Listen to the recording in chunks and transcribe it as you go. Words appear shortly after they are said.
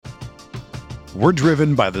We're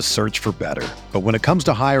driven by the search for better. But when it comes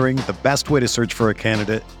to hiring, the best way to search for a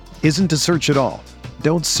candidate isn't to search at all.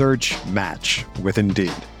 Don't search, match with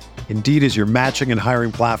Indeed. Indeed is your matching and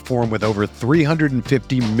hiring platform with over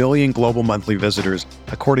 350 million global monthly visitors,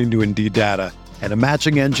 according to Indeed data, and a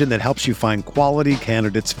matching engine that helps you find quality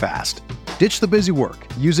candidates fast. Ditch the busy work.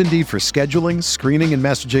 Use Indeed for scheduling, screening, and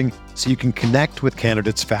messaging so you can connect with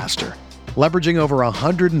candidates faster. Leveraging over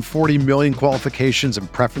 140 million qualifications and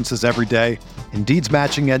preferences every day, Indeed's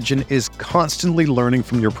matching engine is constantly learning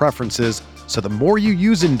from your preferences, so the more you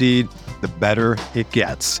use Indeed, the better it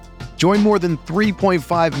gets. Join more than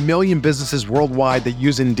 3.5 million businesses worldwide that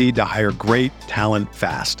use Indeed to hire great talent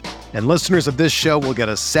fast. And listeners of this show will get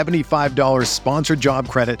a $75 sponsored job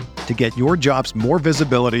credit to get your jobs more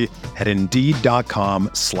visibility at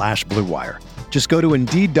Indeed.com/Blue Wire. Just go to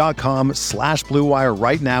Indeed.com/Blue Wire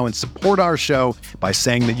right now and support our show by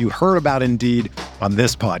saying that you heard about Indeed on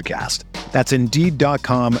this podcast. That's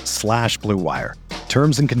Indeed.com/Blue Wire.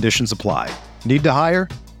 Terms and conditions apply. Need to hire?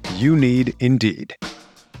 You need Indeed.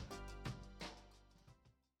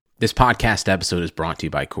 This podcast episode is brought to you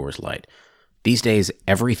by Coors Light. These days,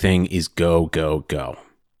 everything is go, go, go.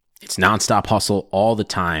 It's nonstop hustle all the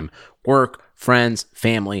time. Work, friends,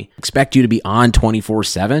 family, expect you to be on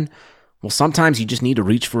 24/7. Well, sometimes you just need to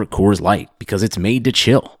reach for a Coors Light because it's made to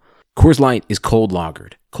chill. Coors Light is cold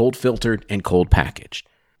lagered, cold filtered, and cold packaged.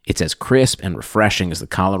 It's as crisp and refreshing as the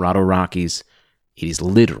Colorado Rockies. It is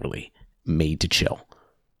literally made to chill.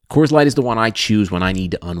 Coors Light is the one I choose when I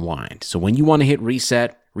need to unwind. So when you want to hit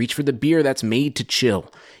reset, reach for the beer that's made to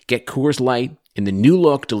chill. Get Coors Light in the new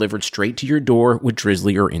look delivered straight to your door with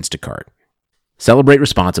Drizzly or Instacart. Celebrate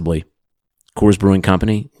responsibly. Coors Brewing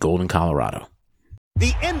Company, Golden, Colorado.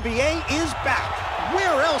 The NBA is back.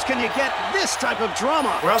 Where else can you get this type of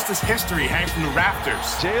drama? Where else does history hang from the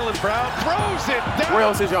rafters? Jaylen Brown throws it down. Where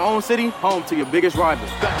else is your own city home to your biggest rival?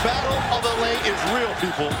 The Battle of LA is real,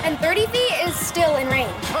 people. And 30 feet is still in range.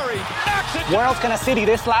 Curry knocks it. Where else can a city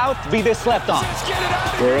this loud be this slept on? Let's get it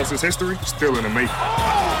out of Where else is history still in the making? Oh, my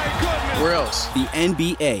goodness. Where else? The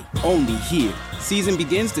NBA, only here. Season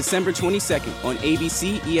begins December 22nd on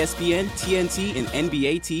ABC, ESPN, TNT, and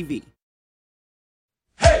NBA TV.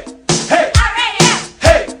 Hey, hey, R-A-M.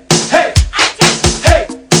 Hey, hey, I-T. Hey,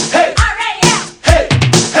 hey, R-A-M. Hey,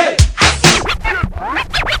 hey,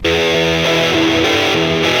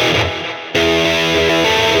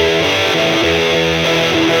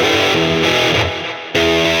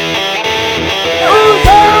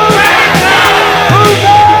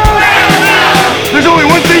 There's only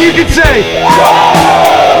one thing you can say.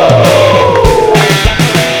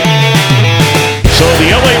 So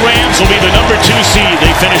the LA Rams will be the number 2 seed.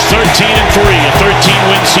 They finished 13-3, a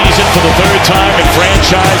 13-win season for the third time in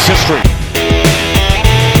franchise history.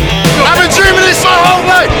 I've been dreaming this my whole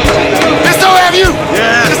life. And so have you.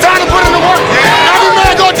 Yeah. It's time to put in the work. Yeah. Every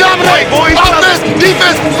man go dominate. Offense,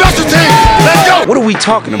 defense, special teams. Let's go. What are we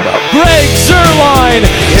talking about? Greg Zuerlein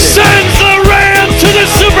sends the Rams to the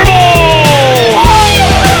Super Bowl.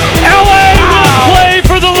 LA will play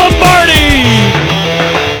for the Lombardi.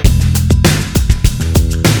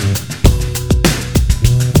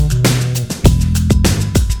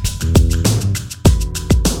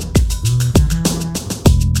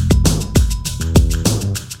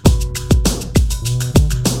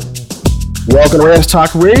 Welcome to Rams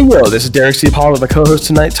Talk Radio. This is Derek C. Apollo with my co-host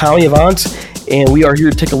tonight, Tommy Avant, and we are here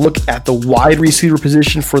to take a look at the wide receiver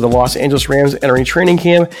position for the Los Angeles Rams entering training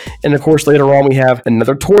camp. And of course, later on, we have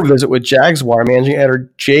another tour visit with Jaguars managing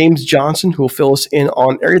editor James Johnson, who will fill us in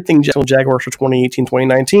on everything Jaguars for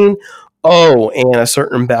 2018-2019. Oh, and a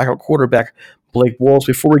certain backup quarterback, Blake Bortles.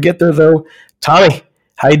 Before we get there, though, Tommy,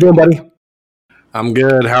 how you doing, buddy? I'm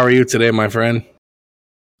good. How are you today, my friend?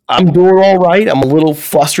 I'm doing all right. I'm a little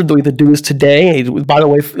flustered that we have to do this today. By the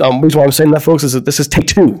way, the reason why I'm saying that, folks, is that this is take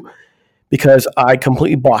 2 because I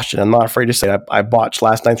completely botched it. I'm not afraid to say I botched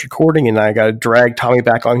last night's recording, and I got to drag Tommy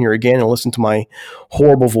back on here again and listen to my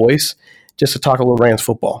horrible voice just to talk a little Rams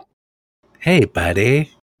football. Hey,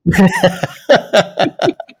 buddy.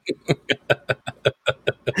 The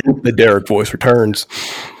Derek voice returns.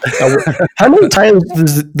 How many times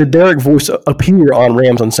does the Derek voice appear on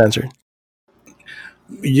Rams Uncensored?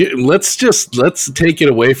 Let's take it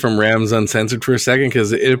away from Rams Uncensored for a second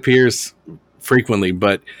because it appears frequently,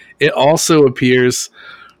 but it also appears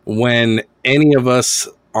when any of us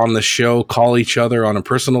on the show call each other on a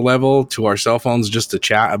personal level to our cell phones just to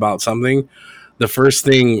chat about something. The first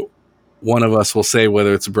thing one of us will say,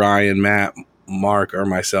 whether it's Brian, Matt, Mark, or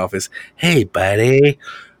myself, is, "Hey, buddy."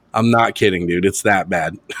 I'm not kidding, dude. It's that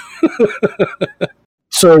bad.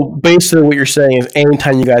 So basically what you're saying is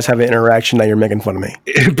anytime you guys have an interaction, now you're making fun of me.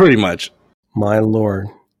 Pretty much. My Lord.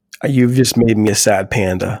 You've just made me a sad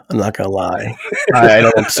panda. I'm not going to lie. I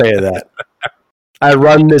don't say that. I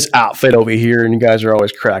run this outfit over here, and you guys are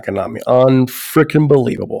always cracking on me. Unfreaking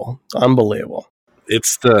believable. Unbelievable.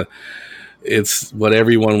 It's what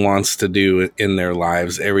everyone wants to do in their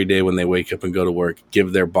lives every day when they wake up and go to work.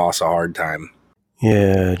 Give their boss a hard time.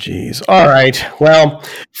 Yeah, geez. All right. Well,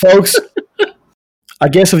 folks, I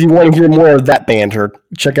guess if you want to hear more of that banter,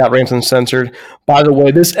 check out Rams Uncensored. By the way,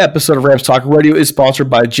 this episode of Rams Talk Radio is sponsored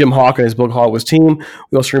by Jim Hawk and his Book Hollywood's team.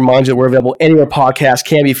 We also remind you that we're available anywhere podcasts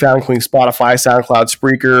can be found, including Spotify, SoundCloud,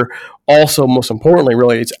 Spreaker. Also, most importantly,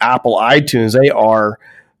 really, it's Apple, iTunes. They are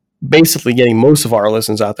basically getting most of our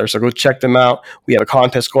listens out there. So go check them out. We have a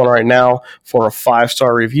contest going on right now for a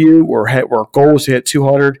 5-star review. Our goal is to hit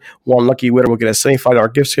 200. One lucky winner will get a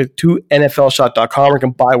 $75 gift certificate to NFLshot.com, where you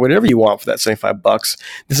can buy whatever you want for that $75.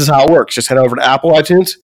 This is how it works. Just head over to Apple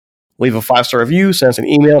iTunes, leave a 5-star review, send us an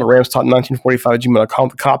email to ramstalk1945@gmail.com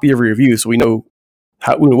with a copy of your review so we know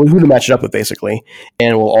who to match it up with, basically,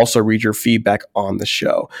 and we'll also read your feedback on the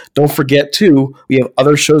show. Don't forget, too, we have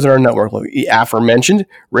other shows in our network, like the aforementioned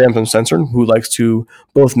Rams Uncensored, who likes to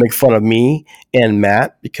both make fun of me and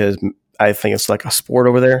Matt, because I think it's like a sport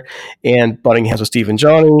over there, and Butting Heads with Steve and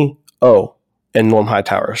Johnny. Oh, and Norm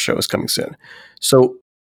Hightower's show is coming soon. So,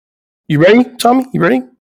 you ready, Tommy? You ready?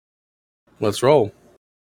 Let's roll.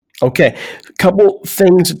 Okay, a couple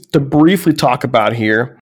things to briefly talk about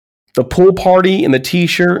here. The pool party and the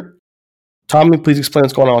T-shirt. Tommy, please explain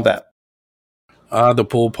what's going on with that. The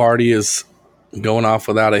pool party is going off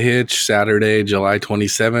without a hitch Saturday, July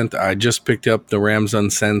 27th. I just picked up the Rams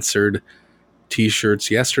Uncensored T-shirts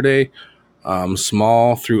yesterday.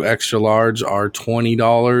 Small through extra large are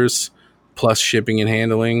 $20 plus shipping and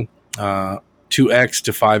handling. 2X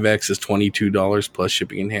to 5X is $22 plus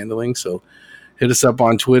shipping and handling. So hit us up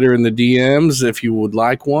on Twitter in the DMs if you would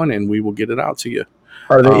like one, and we will get it out to you.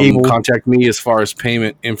 Are they able? Contact me as far as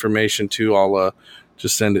payment information too. I'll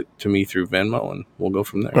just send it to me through Venmo, and we'll go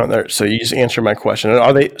from there. Oh, there. So you just answered my question.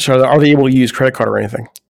 Are they able to use credit card or anything?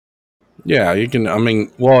 Yeah, you can. I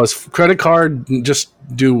mean, well, as credit card, just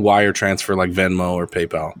do wire transfer like Venmo or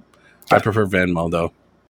PayPal. I prefer Venmo though.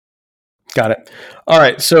 Got it. All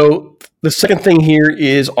right. So the second thing here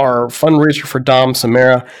is our fundraiser for Dom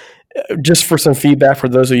Samara. Just for some feedback for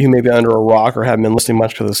those of you who may be under a rock or haven't been listening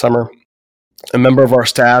much for the summer. A member of our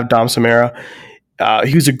staff, Dom Samara,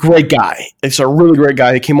 he was a great guy. It's a really great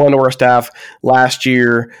guy. He came onto our staff last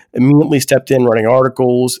year, immediately stepped in writing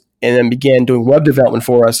articles, and then began doing web development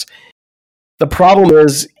for us. The problem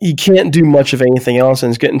is he can't do much of anything else,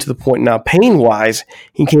 and it's getting to the point now, pain-wise,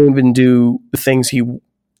 he can't even do the things he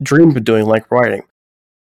dreamed of doing, like writing.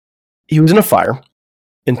 He was in a fire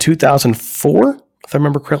in 2004, if I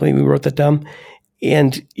remember correctly. We wrote that down.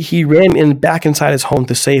 And he ran back inside his home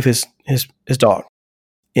to save his dog.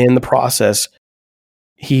 In the process,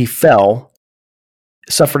 he fell,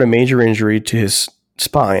 suffered a major injury to his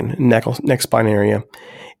spine, neck spine area,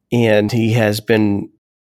 and he has been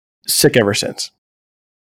sick ever since.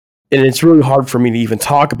 And it's really hard for me to even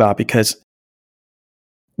talk about because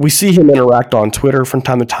we see him interact on Twitter from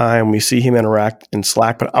time to time. We see him interact in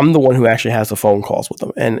Slack, but I'm the one who actually has the phone calls with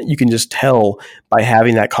him. And you can just tell by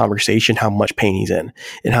having that conversation how much pain he's in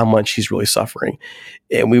and how much he's really suffering.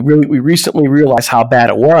 And we recently realized how bad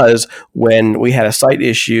it was when we had a site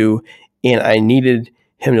issue and I needed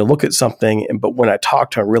him to look at something. But when I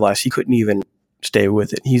talked to him, I realized he couldn't even stay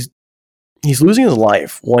with it. He's losing his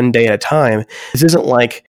life one day at a time. This isn't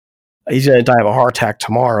like he's going to die of a heart attack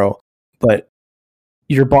tomorrow, but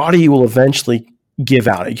your body will eventually give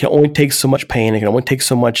out. It can only take so much pain. It can only take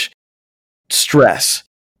so much stress.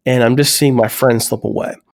 And I'm just seeing my friend slip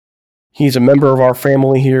away. He's a member of our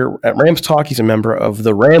family here at Rams Talk. He's a member of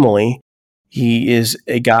the Ramily. He is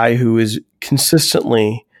a guy who is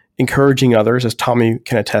consistently encouraging others, as Tommy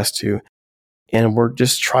can attest to. And we're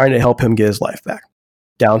just trying to help him get his life back.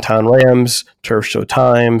 Downtown Rams, Turf Show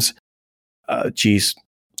Times,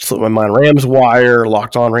 slipped my mind, Rams Wire,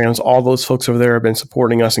 Locked On Rams, all those folks over there have been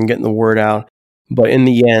supporting us and getting the word out. But in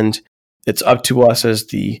the end, it's up to us as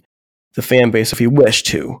the fan base, if we wish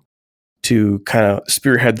to kind of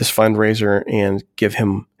spearhead this fundraiser and give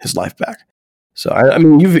him his life back. So, I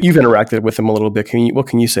mean, you've interacted with him a little bit. What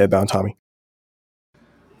can you say about him, Tommy?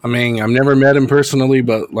 I mean, I've never met him personally,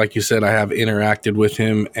 but like you said, I have interacted with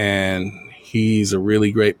him, and he's a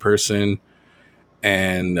really great person.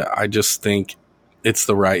 And I just think it's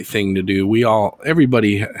the right thing to do.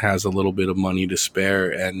 Everybody has a little bit of money to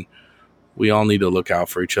spare, and we all need to look out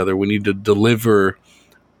for each other. We need to deliver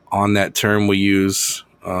on that term we use,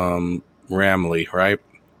 Ramily, right?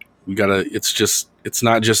 It's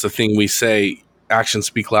not just a thing we say actions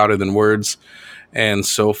speak louder than words, and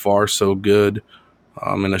so far so good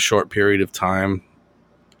in a short period of time.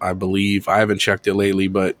 I believe, I haven't checked it lately,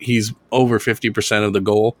 but he's over 50% of the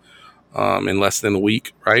goal in less than a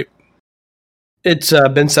week, right? It's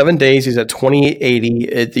been 7 days. He's at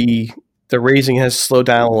 2880. The raising has slowed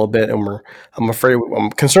down a little bit, and I'm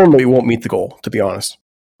concerned that we won't meet the goal, to be honest.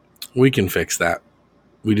 We can fix that.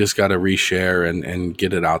 We just got to reshare and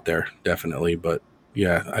get it out there, definitely. But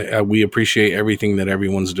yeah, we appreciate everything that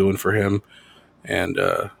everyone's doing for him, and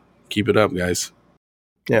keep it up, guys.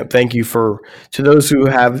 Yeah, thank you to those who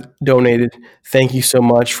have donated. Thank you so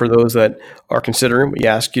much for those that are considering. We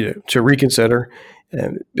ask you to reconsider.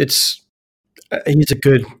 He's a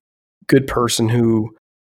good person who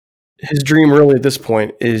his dream really at this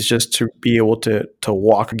point is just to be able to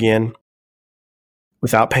walk again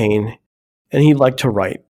without pain, and he'd like to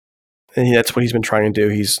write, and that's what he's been trying to do.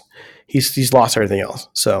 He's lost everything else,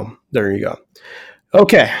 so there you go.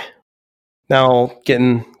 Okay, now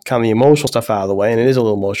getting kind of the emotional stuff out of the way, and it is a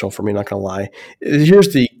little emotional for me, not going to lie.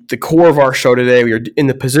 Here's the core of our show today. We are in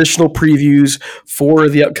the positional previews for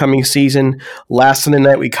the upcoming season. Last Sunday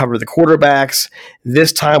night, we covered the quarterbacks.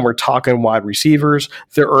 This time, we're talking wide receivers.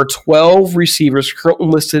 There are 12 receivers currently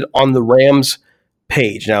listed on the Rams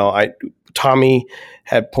page. Now, Tommy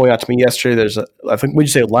had pointed out to me yesterday, there's I think, would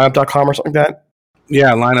you say lineup.com or something like that?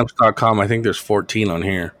 Yeah, lineups.com. I think there's 14 on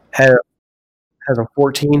here. Has a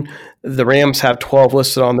 14. The Rams have 12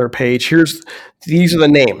 listed on their page. These are the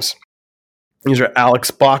names. These are Alex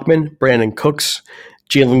Bachman, Brandon Cooks,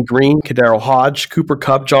 Jalen Green, Kadaro Hodge, Cooper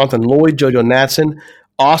Kupp, Jonathan Lloyd, JoJo Natson,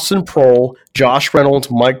 Austin Prohl, Josh Reynolds,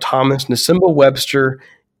 Mike Thomas, Nasimba Webster,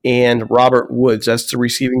 and Robert Woods. That's the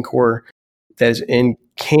receiving core that is in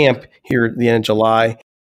camp here at the end of July.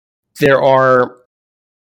 There are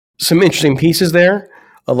some interesting pieces there.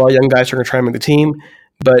 A lot of young guys are going to try and make the team,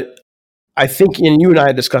 but I think, and you and I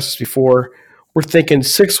had discussed this before, we're thinking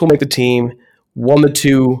 6 will make the team, 1 to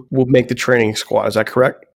 2 will make the training squad. Is that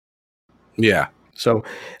correct? Yeah. So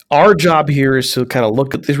our job here is to kind of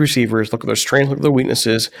look at these receivers, look at their strengths, look at their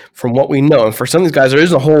weaknesses from what we know. And for some of these guys, there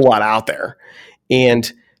isn't a whole lot out there, and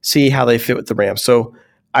see how they fit with the Rams. So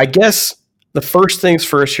I guess the first things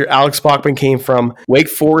first here, Alex Bachman came from Wake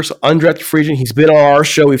Forest, undrafted free agent. He's been on our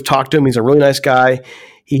show. We've talked to him. He's a really nice guy.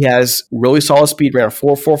 He has really solid speed, ran a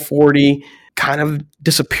 4.40, kind of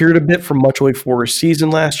disappeared a bit from much of Wake Forest season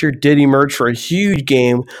last year, did emerge for a huge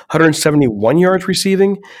game, 171 yards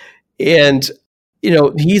receiving. And,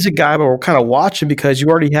 he's a guy that we're kind of watching because you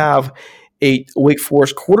already have a Wake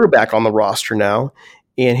Forest quarterback on the roster now.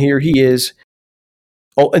 And here he is.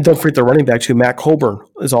 Oh, and don't forget the running back too. Matt Colburn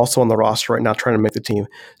is also on the roster right now trying to make the team.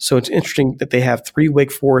 So it's interesting that they have 3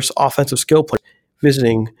 Wake Forest offensive skill players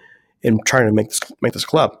visiting and trying to make this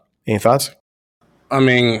club. Any thoughts? I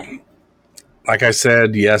mean, like I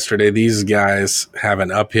said yesterday, these guys have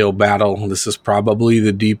an uphill battle. This is probably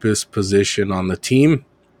the deepest position on the team,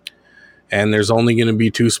 and there's only going to be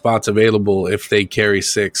 2 spots available if they carry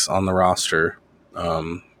 6 on the roster,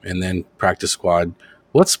 and then practice squad.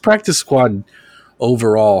 What's practice squad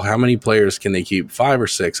overall? How many players can they keep? 5 or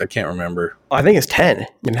 6? I can't remember. I think it's 10 you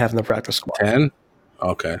can have in the practice squad. 10?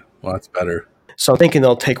 Okay, well, that's better. So I'm thinking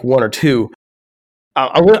they'll take 1 or 2.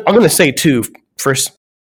 I'm going to say 2 first,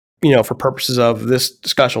 for purposes of this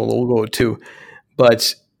discussion. We'll go with 2.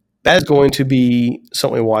 But that is going to be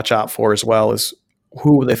something to watch out for as well, is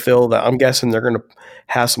who they fill. That I'm guessing they're going to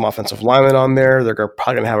have some offensive linemen on there. They're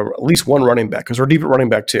probably going to have at least 1 running back, because we're deep at running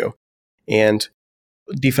back too, and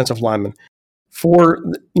defensive lineman. For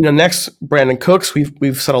next, Brandon Cooks.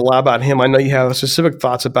 We've said a lot about him. I know you have specific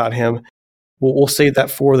thoughts about him. We'll save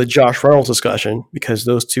that for the Josh Reynolds discussion, because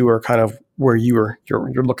those 2 are kind of where you're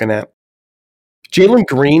looking at. Jalen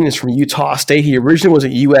Green is from Utah State. He originally was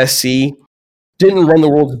at USC. Didn't run the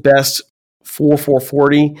world's best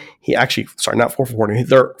 4.40. He actually, not 4.40.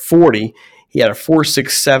 They're 40. He had a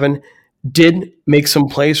 4.67. Did make some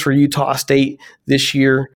plays for Utah State this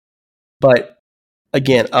year, but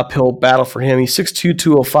again, uphill battle for him. He's 6'2",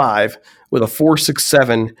 205 with a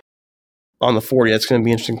 4.67 on the 40. That's going to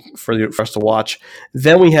be interesting for us to watch.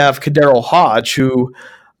 Then we have Kadaro Hodge, who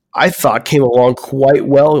I thought came along quite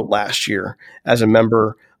well last year as a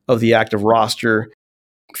member of the active roster.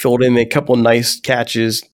 Filled in a couple of nice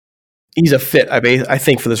catches. He's a fit, I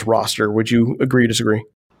think, for this roster. Would you agree or disagree?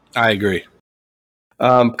 I agree.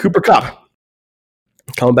 Cooper Kupp,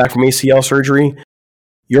 coming back from ACL surgery.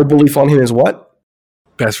 Your belief on him is what?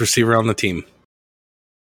 Best receiver on the team.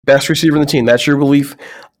 Best receiver on the team. That's your belief.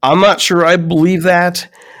 I'm not sure I believe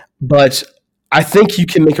that, but I think you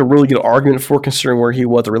can make a really good argument for, considering where he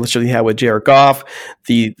was, the relationship he had with Jared Goff,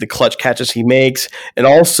 the clutch catches he makes, and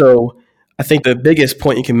also I think the biggest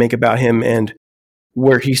point you can make about him and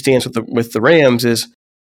where he stands with the Rams is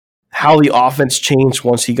how the offense changed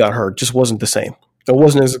once he got hurt. Just wasn't the same. It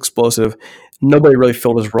wasn't as explosive. Nobody really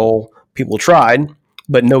filled his role. People tried,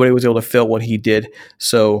 but nobody was able to fill what he did.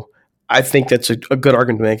 So I think that's a good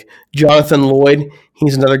argument to make. Jonathan Lloyd,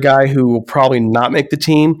 he's another guy who will probably not make the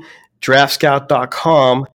team.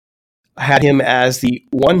 DraftScout.com had him as the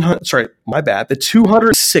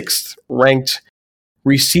 206th ranked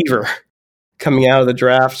receiver coming out of the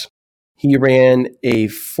draft. He ran a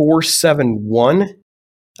 4.71.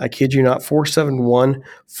 I kid you not, 4.71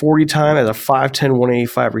 40 time as a 5'10",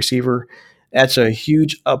 185 receiver. That's a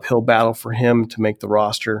huge uphill battle for him to make the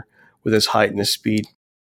roster with his height and his speed.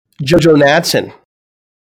 JoJo Natson,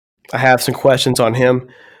 I have some questions on him.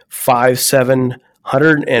 5'7",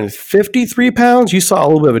 153 pounds. You saw a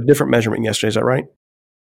little bit of a different measurement yesterday, is that right?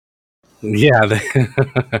 Yeah,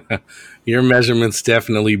 your measurement's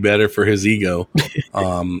definitely better for his ego.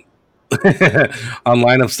 On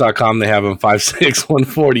lineups.com, they have him 5'6",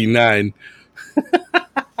 149.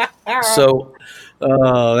 So,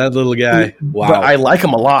 that little guy. Wow. But I like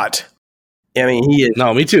him a lot. I mean, he is.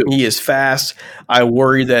 No, me too. He is fast. I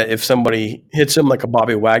worry that if somebody hits him like a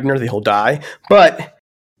Bobby Wagner, that he'll die. But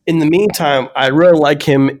in the meantime, I really like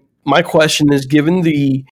him. My question is, given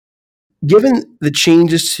the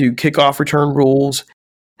changes to kickoff return rules,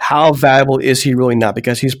 how valuable is he really not?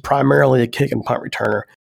 Because he's primarily a kick and punt returner.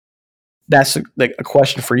 That's a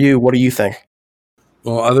question for you. What do you think?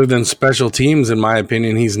 Well, other than special teams, in my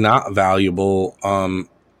opinion, he's not valuable.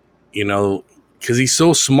 Because he's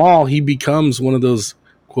so small, he becomes one of those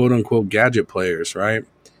quote unquote gadget players, right?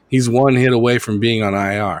 He's one hit away from being on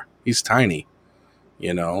IR. He's tiny,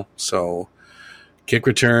 so kick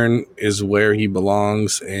return is where he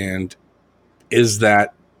belongs. And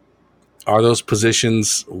are those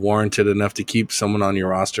positions warranted enough to keep someone on your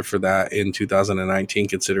roster for that in 2019,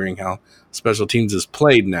 considering how special teams is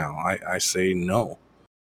played now? I say no.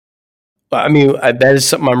 I mean, that is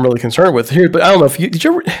something I'm really concerned with here, but I don't know if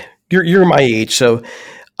you're my age, so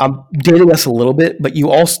I'm dating us a little bit, but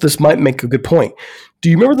this might make a good point. Do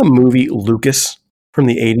you remember the movie Lucas from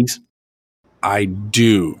the 80s? I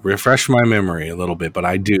do. Refresh my memory a little bit, but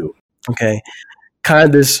I do. Okay. Kind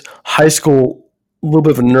of this high school, a little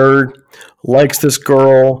bit of a nerd, likes this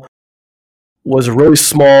girl, was really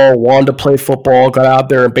small, wanted to play football, got out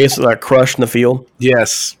there and basically got crushed in the field.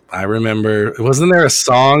 Yes, I remember. Wasn't there a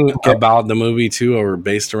song about the movie too, or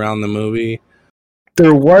based around the movie?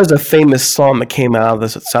 There was a famous song that came out of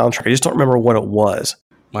this soundtrack. I just don't remember what it was.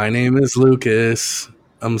 My name is Lucas.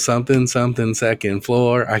 I'm something, second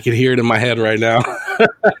floor. I can hear it in my head right now.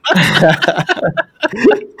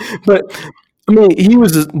 But, I mean, he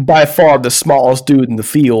was by far the smallest dude in the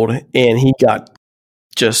field, and he got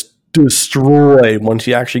just destroyed once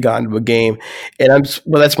he actually got into a game. And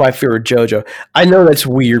that's my favorite JoJo. I know that's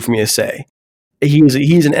weird for me to say. He's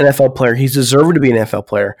an NFL player. He's deserved to be an NFL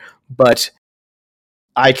player, but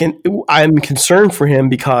I'm concerned for him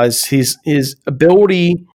because his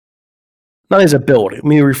ability, not his ability, let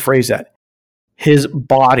me rephrase that. His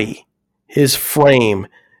body, his frame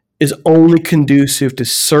is only conducive to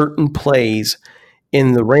certain plays,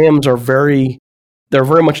 and the Rams they're very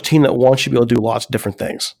much a team that wants you to be able to do lots of different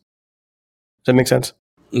things. Does that make sense?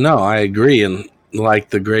 No, I agree. And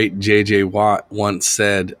like the great J.J. Watt once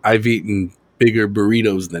said, I've eaten bigger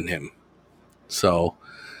burritos than him. So,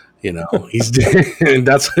 he's and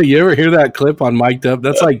that's, you ever hear that clip on Mic'd Up?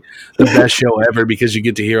 That's like the best show ever because you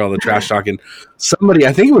get to hear all the trash talking. Somebody,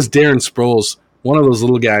 I think it was Darren Sproles, one of those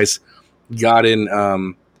little guys, got in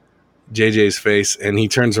JJ's face and he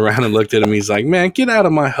turns around and looked at him. He's like, man, get out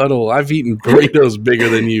of my huddle. I've eaten burritos bigger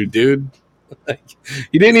than you, dude. Like,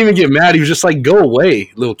 he didn't even get mad. He was just like, go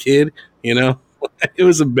away, little kid. It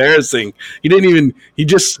was embarrassing. He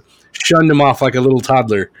just shunned him off like a little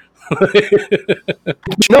toddler. I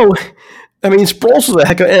mean, Sproles was a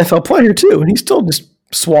heck of an NFL player too, and he still just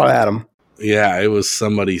swat at him. Yeah, it was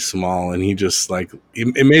somebody small, and he just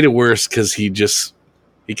it made it worse because he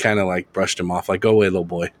kind of like brushed him off, like, go away, little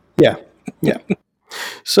boy. Yeah.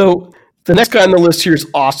 So the next guy on the list here is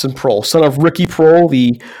Austin Proehl, son of Ricky Proehl,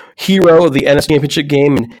 the hero of the NFC Championship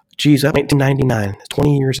game. And geez, that 1999,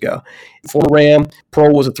 20 years ago. Former Ram,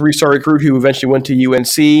 Proehl was a 3-star recruit who eventually went to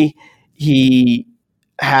UNC. He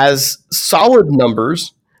has solid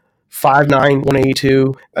numbers, 5'9",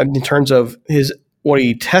 182, in terms of what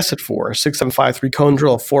he tested for, a 6.753 cone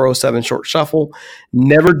drill, a 4.07 short shuffle.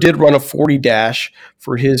 Never did run a 40 dash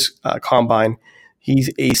for his combine.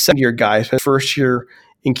 He's a second-year guy. His first year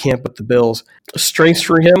in camp with the Bills. Strengths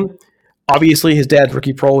for him, obviously his dad's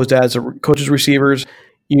Ricky Proehl. His dad's coaches receivers.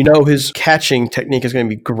 You know his catching technique is going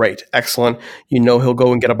to be great, excellent. You know he'll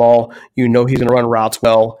go and get a ball. You know he's going to run routes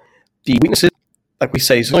well. The weaknesses, like we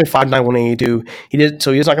say, he's only 5'9", 182.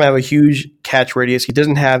 So he's not going to have a huge catch radius. He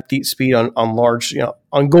doesn't have deep speed on large,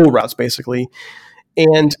 on goal routes, basically.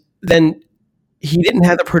 And then he didn't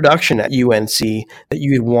have the production at UNC that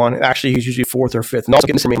you'd want. Actually, he's usually fourth or fifth. And also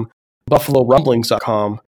getting this from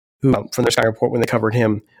BuffaloRumblings.com, who from their Sky Report when they covered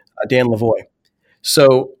him, Dan Lavoie.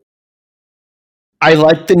 So I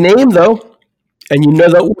like the name, though, and you know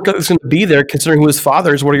that work is going to be there considering who his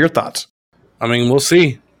father is. What are your thoughts? I mean, we'll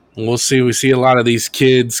see. We'll see. We see a lot of these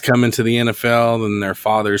kids come into the NFL and their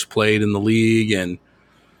fathers played in the league, and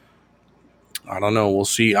I don't know. We'll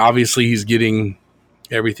see. Obviously, he's getting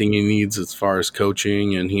everything he needs as far as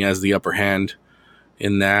coaching, and he has the upper hand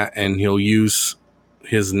in that, and he'll use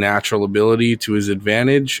his natural ability to his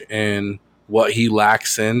advantage, and what he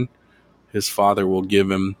lacks in, his father will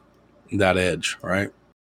give him that edge, right?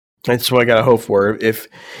 That's what I got to hope for. If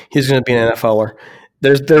he's going to be an NFLer,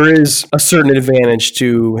 there is a certain advantage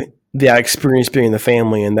to the experience being in the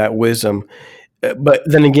family and that wisdom. But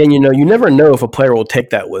then again, you never know if a player will take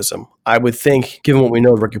that wisdom. I would think, given what we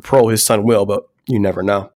know of Ricky Pearl, his son will, but you never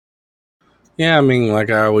know. Yeah, I mean, like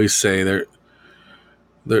I always say, there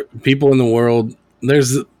people in the world.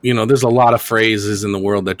 There's a lot of phrases in the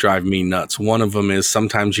world that drive me nuts. One of them is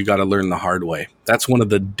sometimes you got to learn the hard way. That's one of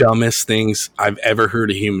the dumbest things I've ever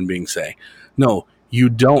heard a human being say. No, you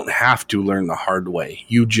don't have to learn the hard way.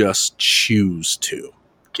 You just choose to.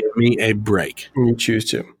 Give me a break. You choose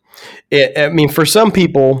to. For some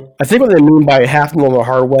people, I think what they mean by have to learn the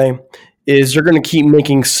hard way is they're going to keep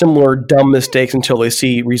making similar dumb mistakes until they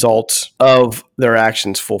see results of their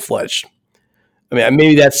actions full-fledged. I mean,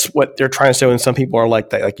 maybe that's what they're trying to say when some people are like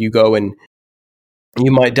that. Like you go and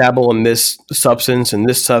you might dabble in this substance and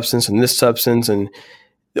this substance and this substance, and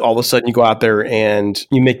all of a sudden you go out there and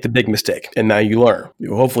you make the big mistake, and now you learn.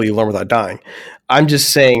 Hopefully you learn without dying. I'm just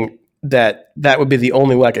saying that would be the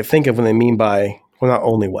only way I could think of when they mean by, well, not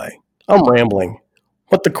only way. I'm rambling.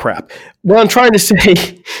 What the crap? What I'm trying to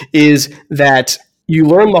say is that you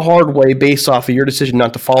learn the hard way based off of your decision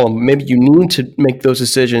not to follow them. Maybe you need to make those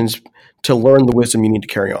decisions to learn the wisdom you need to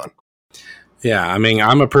carry on. Yeah, I mean,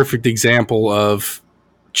 I'm a perfect example of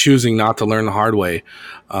choosing not to learn the hard way.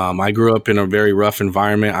 I grew up in a very rough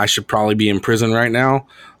environment. I should probably be in prison right now.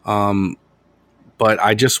 But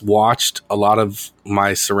I just watched a lot of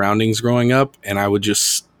my surroundings growing up, and I would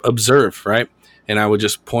just observe, right? And I would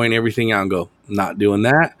just point everything out and go, not doing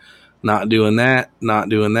that, not doing that, not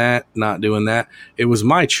doing that, not doing that. It was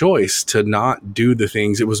my choice to not do the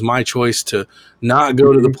things. It was my choice to not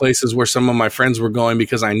go to the places where some of my friends were going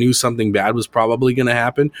because I knew something bad was probably going to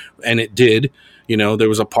happen. And it did. There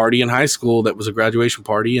was a party in high school that was a graduation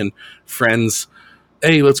party, and friends,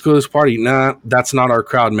 hey, let's go to this party. Nah, that's not our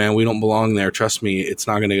crowd, man. We don't belong there. Trust me, it's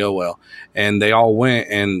not going to go well. And they all went,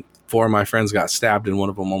 and 4 of my friends got stabbed, and one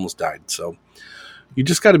of them almost died. So you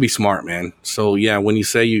just got to be smart, man. So, yeah, when you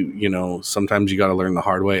say sometimes you got to learn the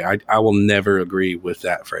hard way, I will never agree with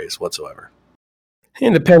that phrase whatsoever.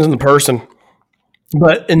 It depends on the person.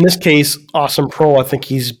 But in this case, Awesome Pro, I think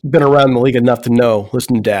he's been around the league enough to know,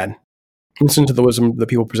 listen to Dad. Listen to the wisdom that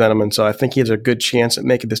people present him, and so I think he has a good chance at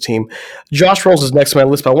making this team. Josh Reynolds is next on my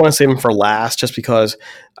list, but I want to save him for last just because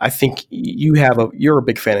I think you're a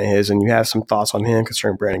big fan of his, and you have some thoughts on him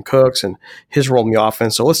concerning Brandon Cooks and his role in the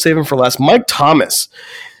offense. So let's save him for last. Mike Thomas.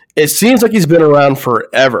 It seems like he's been around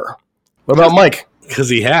forever. What about Mike? Because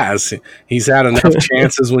he has. He's had enough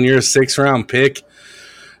chances when you're a 6th-round pick.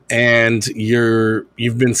 And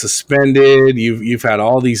you've been suspended, you've had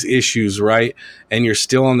all these issues, right? And you're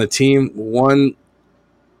still on the team. One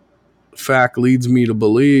fact leads me to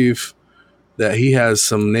believe that he has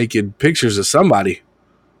some naked pictures of somebody,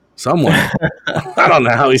 somewhere. I don't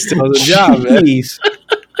know how he still has a job, man. He's got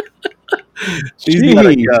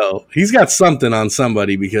to go. He's got something on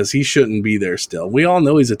somebody because he shouldn't be there still. We all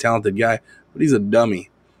know he's a talented guy, but he's a dummy.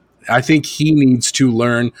 I think he needs to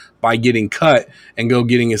learn by getting cut and go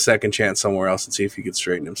getting a second chance somewhere else and see if he can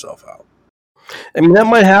straighten himself out. I mean, that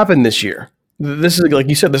might happen this year. This is, like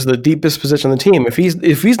you said, this is the deepest position on the team. If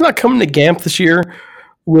he's not coming to Gamp this year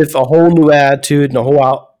with a whole new attitude and a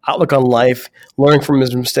whole outlook on life, learning from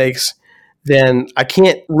his mistakes, then I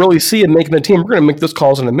can't really see him making the team. We're going to make those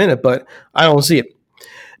calls in a minute, but I don't see it.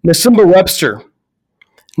 Nasimba Webster,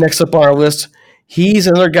 next up on our list. He's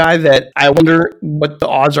another guy that I wonder what the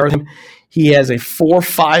odds are of him. He has a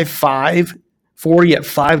 4.55 40 at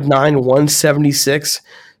 5'9", 176.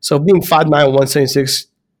 So being 5'9", 176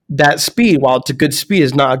 that speed, while it's a good speed,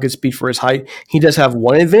 is not a good speed for his height. He does have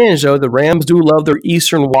one advantage, though. The Rams do love their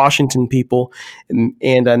Eastern Washington people, and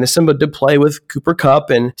Nasimba did play with Cooper Kupp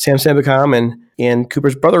and Sam Sambacom and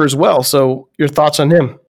Cooper's brother as well. So your thoughts on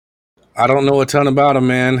him? I don't know a ton about him,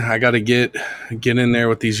 man. I got to get in there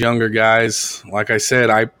with these younger guys. Like I said,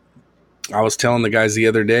 I was telling the guys the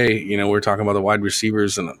other day, we were talking about the wide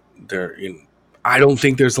receivers, and I don't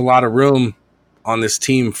think there's a lot of room on this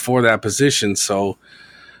team for that position. So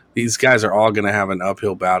these guys are all going to have an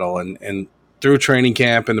uphill battle. And through training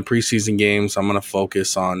camp and the preseason games, I'm going to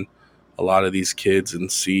focus on a lot of these kids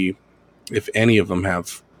and see if any of them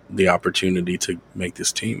have the opportunity to make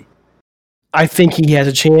this team. I think he has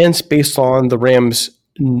a chance based on the Rams'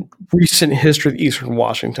 recent history of Eastern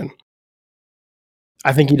Washington.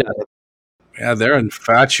 I think he does. Yeah, they're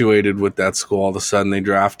infatuated with that school. All of a sudden, they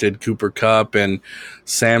drafted Cooper Kupp and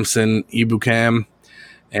Samson Ebukam,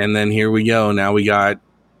 and then here we go. Now we got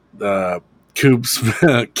Coop's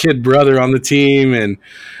kid brother on the team, and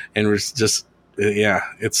we're just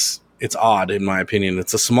it's odd in my opinion.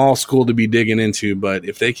 It's a small school to be digging into, but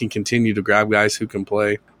if they can continue to grab guys who can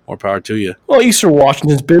play, more power to you. Well, Eastern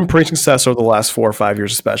Washington's been pretty successful over the last 4 or 5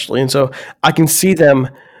 years, especially, and so I can see them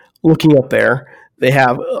looking up there. They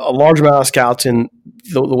have a large amount of scouts in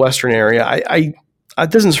the Western area. It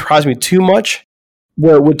doesn't surprise me too much.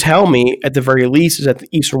 What it would tell me, at the very least, is that the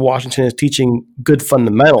Eastern Washington is teaching good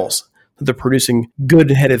fundamentals, that they're producing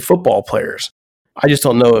good-headed football players. I just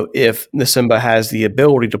don't know if Nasimba has the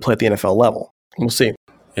ability to play at the NFL level. We'll see.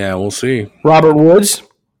 Yeah, we'll see. Robert Woods,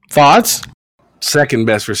 thoughts? Second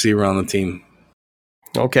best receiver on the team.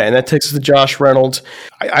 Okay, and that takes us to Josh Reynolds.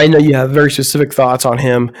 I know you have very specific thoughts on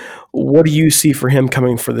him. What do you see for him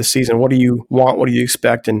coming for this season? What do you want? What do you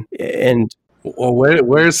expect? And well,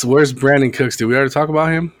 where's Brandon Cooks? Did we already talk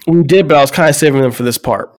about him? We did, but I was kind of saving him for this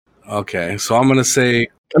part. Okay, so I'm going to say...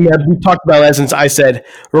 we talked about that since I said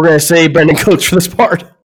we're going to say Brandon Cooks for this part.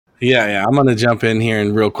 Yeah, I'm going to jump in here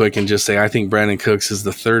and real quick and just say I think Brandon Cooks is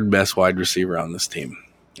the third best wide receiver on this team.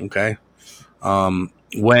 Okay?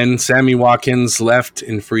 When Sammy Watkins left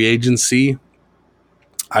in free agency,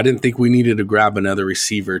 I didn't think we needed to grab another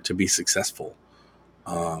receiver to be successful.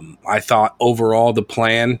 I thought overall the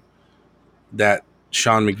plan that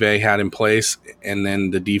Sean McVay had in place, and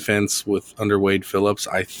then the defense under Wade Phillips,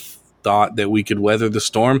 I thought that we could weather the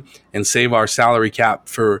storm and save our salary cap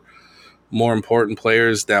for more important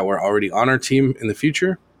players that were already on our team in the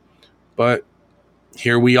future. But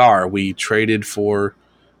here we are. We traded for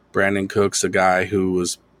Brandon Cooks, a guy who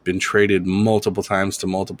has been traded multiple times to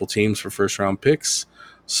multiple teams for first-round picks.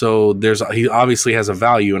 So he obviously has a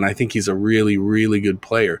value, and I think he's a really, really good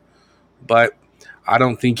player. But I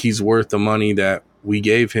don't think he's worth the money that we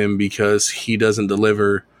gave him because he doesn't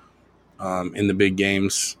deliver in the big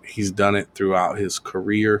games. He's done it throughout his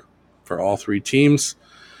career for all three teams,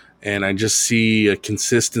 and I just see a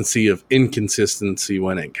consistency of inconsistency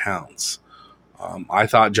when it counts. I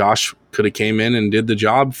thought Josh could have came in and did the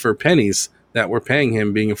job for pennies that we're paying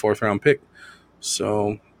him being a fourth-round pick.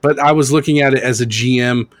 So, but I was looking at it as a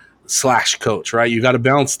GM/coach, right? You got to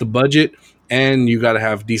balance the budget and you got to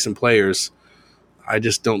have decent players. I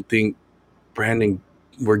just don't think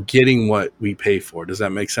we're getting what we pay for. Does that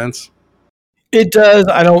make sense? It does.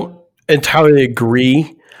 I don't entirely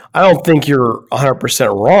agree. I don't think you're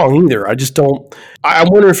 100% wrong either. I just don't. I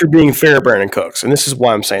wonder if you're being fair to Brandon Cooks, and this is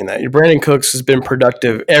why I'm saying that. Brandon Cooks has been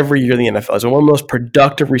productive every year in the NFL. He's one of the most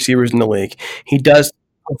productive receivers in the league. He does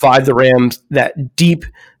provide the Rams that deep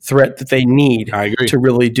threat that they need to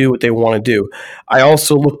really do what they want to do. I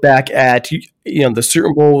also look back at the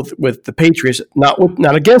Super Bowl with the Patriots, not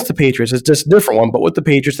against the Patriots. It's just a different one, but with the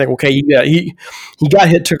Patriots, like okay, he got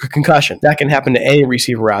hit, took a concussion. That can happen to any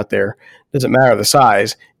receiver out there. Doesn't matter the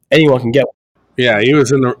size. Anyone can get one. Yeah, he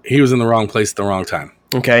was in the wrong place at the wrong time.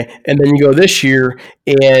 Okay, and then you go this year,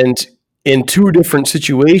 and in two different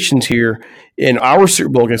situations here, in our Super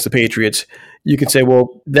Bowl against the Patriots, you can say,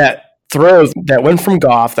 well, that throw that went from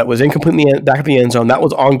Goff, that was incomplete in the back of the end zone, that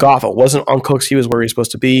was on Goff. It wasn't on Cooks. He was where he was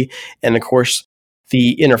supposed to be. And, of course,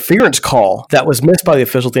 the interference call that was missed by the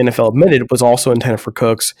officials, the NFL admitted, was also intended for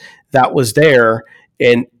Cooks. That was there,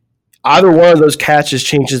 and either one of those catches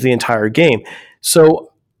changes the entire game. So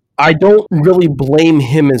I don't really blame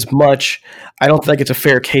him as much. I don't think it's a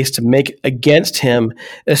fair case to make against him,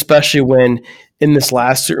 especially when in this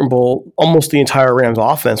last Super Bowl, almost the entire Rams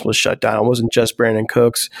offense was shut down. It wasn't just Brandon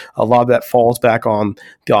Cooks. A lot of that falls back on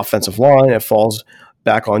the offensive line. It falls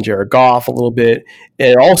back on Jared Goff a little bit.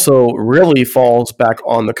 It also really falls back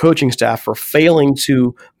on the coaching staff for failing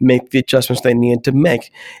to make the adjustments they needed to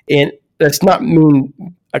make. And that's not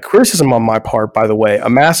mean a criticism on my part, by the way, a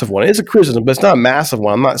massive one. It is a criticism, but it's not a massive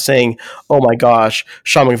one. I'm not saying, oh my gosh,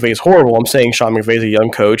 Sean McVay is horrible. I'm saying Sean McVay is a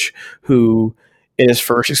young coach who, in his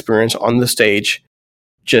first experience on the stage,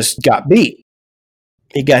 just got beat.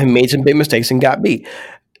 He made some big mistakes and got beat.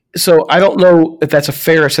 So I don't know if that's a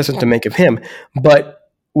fair assessment to make of him. But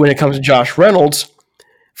when it comes to Josh Reynolds,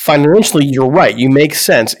 financially, you're right. You make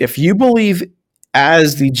sense. If you believe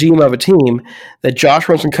as the GM of a team that Josh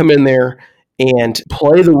Reynolds can come in there and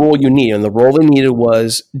play the role you need, and the role they needed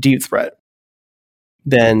was deep threat,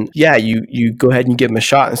 then yeah, you go ahead and give him a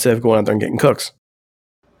shot instead of going out there and getting cooks.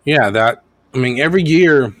 Yeah, every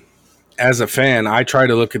year as a fan, I try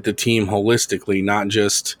to look at the team holistically, not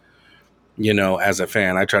just, as a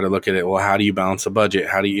fan. I try to look at it, well, how do you balance a budget?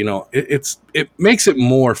 How do you, it makes it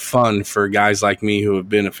more fun for guys like me who have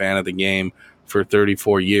been a fan of the game for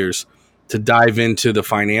 34 years to dive into the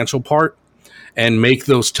financial part and make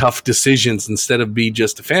those tough decisions instead of be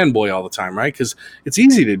just a fanboy all the time, right? Because it's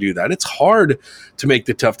easy to do that. It's hard to make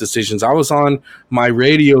the tough decisions. I was on my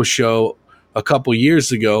radio show a couple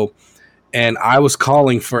years ago, and I was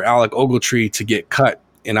calling for Alec Ogletree to get cut,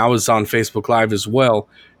 and I was on Facebook Live as well,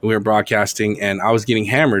 and we were broadcasting, and I was getting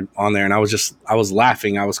hammered on there, and I was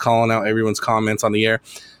laughing. I was calling out everyone's comments on the air.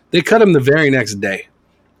 They cut him the very next day,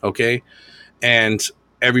 okay? And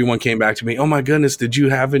everyone came back to me, oh my goodness, did you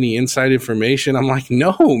have any inside information? I'm like,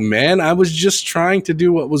 no, man, I was just trying to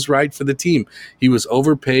do what was right for the team. He was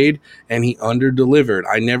overpaid and he under-delivered.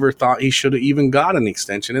 I never thought he should have even got an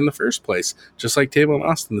extension in the first place. Just like Tavon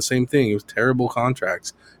Austin, the same thing. It was terrible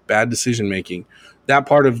contracts, bad decision-making. That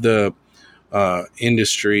part of the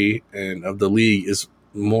industry and of the league is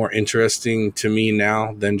more interesting to me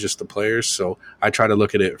now than just the players. So I try to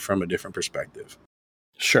look at it from a different perspective.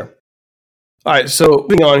 Sure. All right, so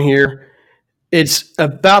moving on here, it's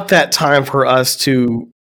about that time for us to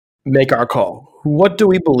make our call. What do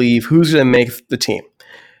we believe? Who's going to make the team?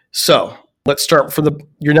 So let's start for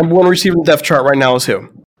your number one receiver in the depth chart right now is who?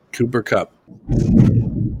 Cooper Kupp.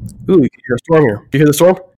 Ooh, you can hear a storm here. Did you hear the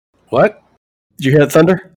storm? What? Did you hear that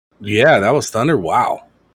thunder? Yeah, that was thunder. Wow.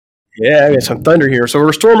 Yeah, I got some thunder here. So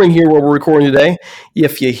we're storming here where we're recording today.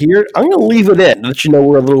 If you hear it, I'm going to leave it in, let you know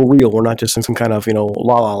we're a little real. We're not just in some kind of,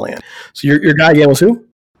 la-la land. So your guy again was who?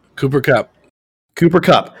 Cooper Kupp. Cooper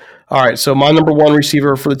Kupp. All right, so my number one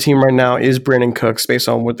receiver for the team right now is Brandon Cooks based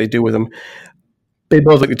on what they do with him. They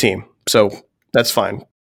both like the team, so that's fine.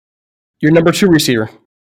 Your number two receiver?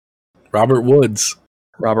 Robert Woods.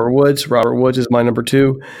 Robert Woods is my number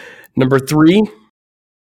two. Number three?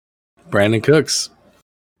 Brandon Cooks.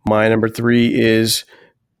 My number three is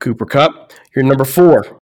Cooper Kupp. Your number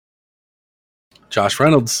four? Josh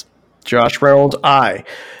Reynolds.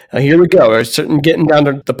 Now here we go. We're getting down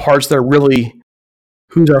to the parts that are really,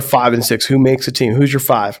 who's our 5 and 6? Who makes the team? Who's your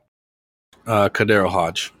 5? Kadero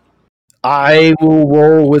Hodge. I will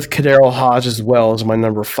roll with Kadero Hodge as well as my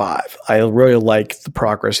number 5. I really like the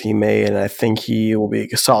progress he made, and I think he will be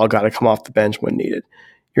a solid guy to come off the bench when needed.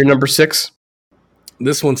 Your number 6?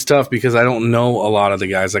 This one's tough because I don't know a lot of the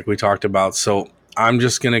guys like we talked about, so I'm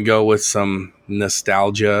just going to go with some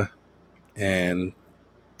nostalgia and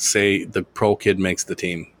say the Pro Kid makes the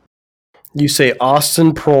team. You say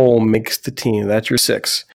Austin Proehl makes the team. That's your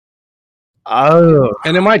 6. Oh.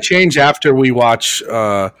 And it might change after we watch,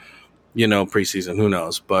 preseason. Who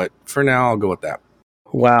knows? But for now, I'll go with that.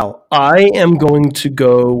 Wow. I am going to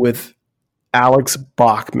go with Alex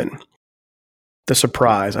Bachman. The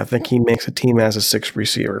surprise. I think he makes a team as a 6th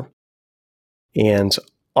receiver. And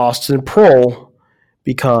Austin Proehl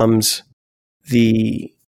becomes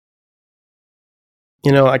the...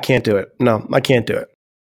 I can't do it. No, I can't do it.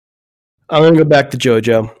 I'm going to go back to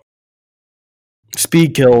JoJo.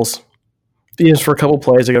 Speed kills. Even for a couple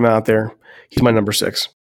plays, I get him out there. He's my number 6.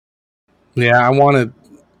 Yeah, I wanted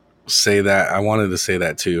to say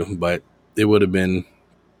that too, but it would have been...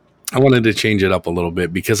 I wanted to change it up a little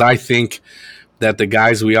bit because I think that the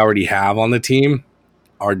guys we already have on the team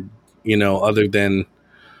are, other than...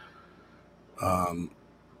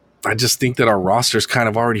 I just think that our roster's kind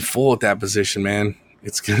of already full at that position, man.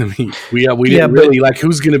 It's gonna be we didn't really like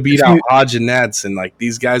who's gonna beat out Hodge and Nets, and like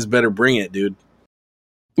these guys better bring it, dude.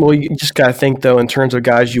 Well, you just gotta think though in terms of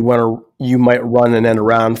guys you might run and end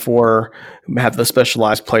around for, have the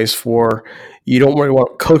specialized plays for. You don't really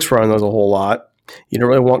want Cooks running those a whole lot. You don't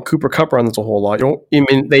really want Cooper Kupp running those a whole lot.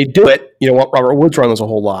 They do it. You don't want Robert Woods running those a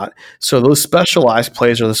whole lot. So those specialized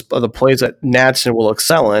plays are the plays that Natson will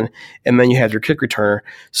excel in, and then you have your kick returner.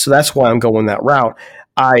 So that's why I'm going that route.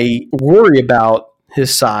 I worry about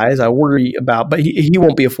his size. But he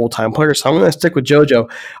won't be a full-time player, so I'm going to stick with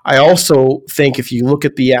JoJo. I also think if you look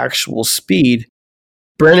at the actual speed,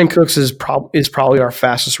 Brandon Cooks is probably our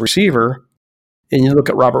fastest receiver. And you look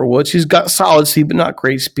at Robert Woods, he's got solid speed, but not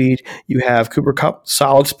great speed. You have Cooper Kupp,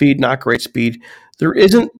 solid speed, not great speed. There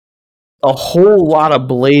isn't a whole lot of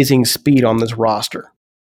blazing speed on this roster.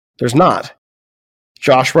 There's not.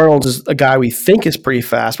 Josh Reynolds is a guy we think is pretty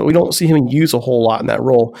fast, but we don't see him use a whole lot in that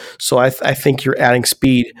role. So I think you're adding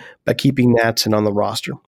speed by keeping Natson on the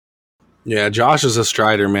roster. Yeah, Josh is a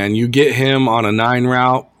strider, man. You get him on a 9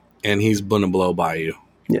 route, and he's going to blow by you.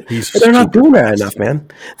 Yeah. But they're not doing that enough, man.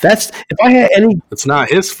 It's not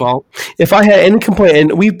his fault. If I had any complaint,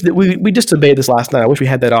 and we just debated this last night. I wish we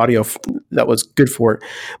had that audio that was good for it.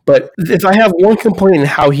 But if I have one complaint in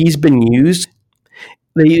how he's been used,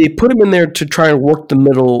 they put him in there to try and work the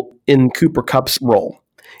middle in Cooper Kupp's role,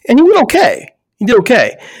 and he did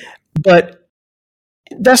okay. But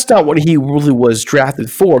that's not what he really was drafted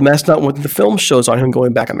for, and that's not what the film shows on him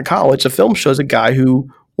going back into college. The film shows a guy who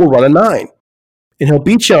will run a 9. And he'll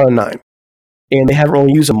beat you on a 9. And they haven't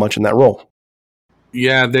really used him much in that role.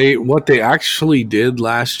 Yeah, what they actually did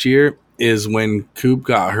last year is when Coop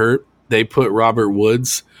got hurt, they put Robert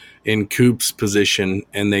Woods in Coop's position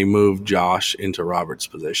and they moved Josh into Robert's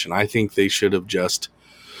position. I think they should have just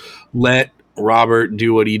let Robert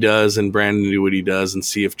do what he does and Brandon do what he does and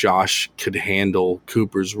see if Josh could handle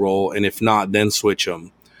Cooper's role. And if not, then switch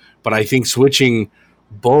them. But I think switching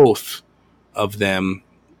both of them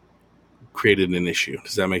created an issue.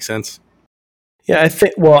 Does that make sense? Yeah, I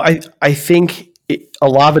think a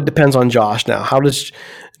lot of it depends on Josh now. How does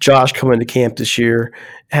Josh come into camp this year?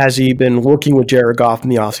 Has he been working with Jared Goff in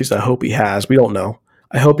the offseason? I hope he has. We don't know.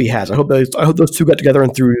 I hope he has. I hope those two got together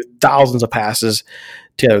and threw thousands of passes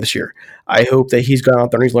together this year. I hope that he's gone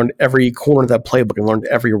out there and he's learned every corner of that playbook and learned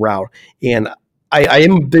every route. And I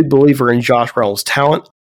am a big believer in Josh Reynolds' talent.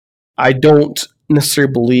 I don't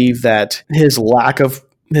necessarily believe that his lack of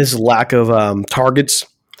targets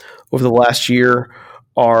over the last year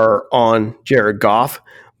are on Jared Goff.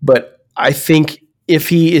 But I think if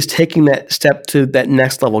he is taking that step to that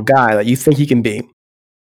next level guy that you think he can be,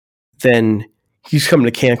 then he's coming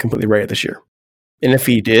to camp completely ready this year. And if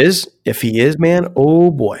he is, man, oh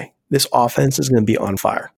boy, this offense is going to be on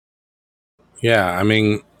fire. Yeah, I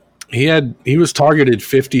mean, he was targeted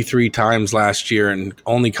 53 times last year and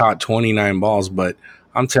only caught 29 balls, but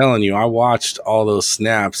I'm telling you, I watched all those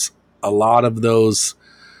snaps. A lot of those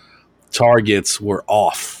targets were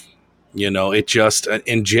off.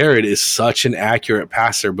 And Jared is such an accurate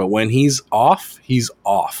passer, but when he's off, he's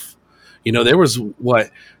off. There was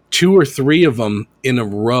 2 or 3 of them in a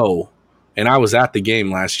row, and I was at the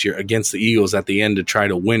game last year against the Eagles at the end to try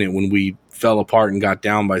to win it when we fell apart and got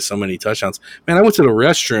down by so many touchdowns. Man, I went to the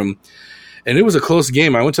restroom, and it was a close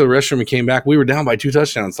game. I went to the restroom and came back. We were down by 2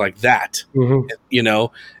 touchdowns like that, and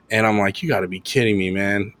I'm like, you got to be kidding me,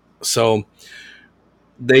 man. So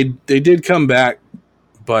they did come back,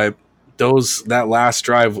 but that last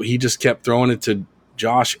drive, he just kept throwing it to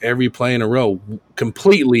Josh every play in a row,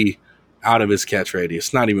 completely out of his catch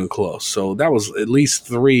radius, not even close. So that was at least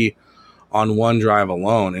 3 on one drive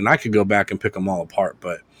alone, and I could go back and pick them all apart,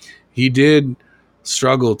 but he did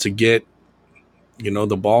struggle to get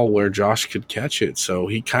the ball where Josh could catch it. So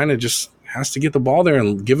he kind of just has to get the ball there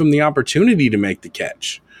and give him the opportunity to make the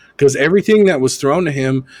catch, because everything that was thrown to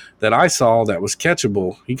him that I saw that was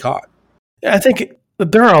catchable, he caught. I think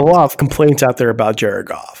there are a lot of complaints out there about Jared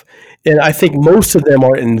Goff, and I think most of them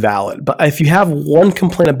are invalid. But if you have one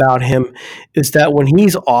complaint about him, is that when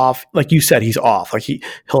he's off, like you said, he's off. Like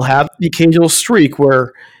he'll have the occasional streak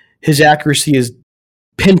where his accuracy is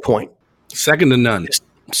pinpoint, second to none.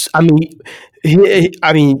 I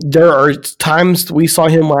mean, there are times we saw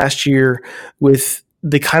him last year with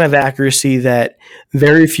the kind of accuracy that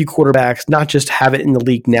very few quarterbacks not just have it in the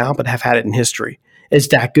league now, but have had it in history. It's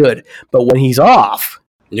that good. But when he's off.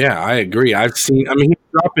 Yeah, I agree. He's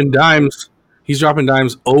dropping dimes. He's dropping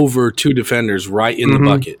dimes over 2 defenders right in the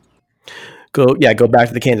bucket. Go back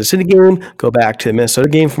to the Kansas City game. Go back to the Minnesota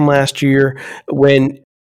game from last year. When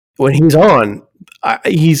he's on,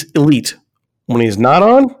 he's elite. When he's not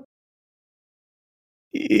on,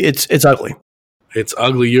 it's ugly. It's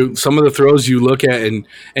ugly. Some of the throws you look at, and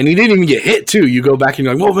he didn't even get hit too. You go back and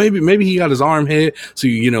you're like, well, maybe he got his arm hit. So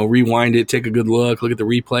you rewind it, take a good look at the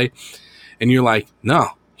replay, and you're like, no,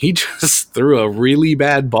 he just threw a really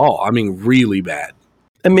bad ball. I mean, really bad.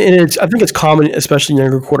 I mean, I think it's common, especially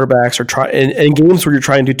younger quarterbacks, or in games where you're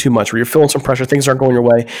trying to do too much, where you're feeling some pressure, things aren't going your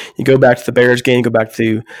way. You go back to the Bears game, go back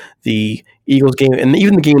to the Eagles game, and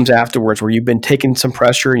even the games afterwards, where you've been taking some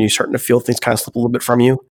pressure and you're starting to feel things kind of slip a little bit from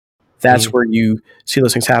you. That's where you see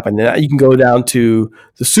those things happen. And you can go down to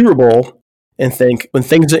the Super Bowl and think when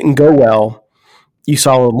things didn't go well, you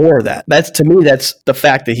saw a little more of that. That's, to me, that's the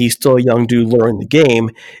fact that he's still a young dude learning the game,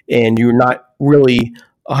 and you're not really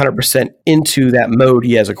 100% into that mode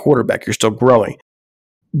he has a quarterback. You're still growing.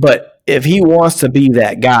 But if he wants to be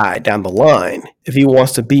that guy down the line, if he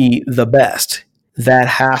wants to be the best, that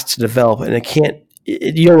has to develop. And it can't,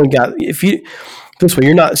 you only got, if you, this way,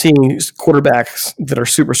 you're not seeing quarterbacks that are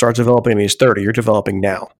superstars developing when he's 30. You're developing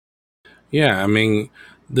now. Yeah, I mean,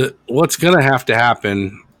 what's going to have to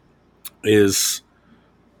happen is,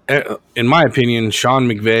 in my opinion, Sean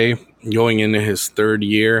McVay, going into his third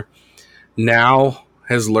year, now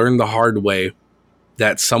has learned the hard way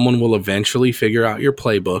that someone will eventually figure out your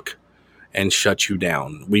playbook and shut you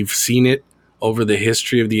down. We've seen it over the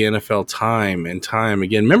history of the NFL time and time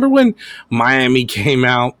again. Remember when Miami came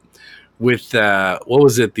out with, what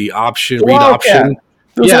was it, the option, read option?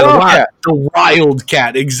 Yeah, the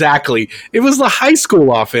Wildcat, exactly. It was the high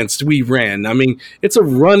school offense we ran. I mean, it's a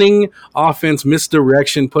running offense,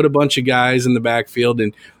 misdirection, put a bunch of guys in the backfield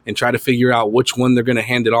and try to figure out which one they're going to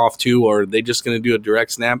hand it off to, or are they just going to do a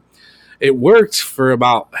direct snap. It worked for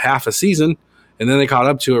about half a season, and then they caught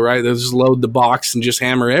up to it, right? They'll just load the box and just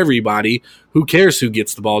hammer everybody. Who cares who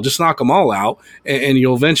gets the ball? Just knock them all out, and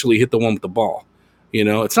you'll eventually hit the one with the ball. You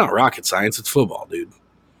know, it's not rocket science. It's football, dude.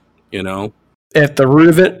 You know? At the root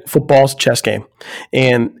of it, football's a chess game.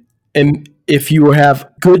 And if you have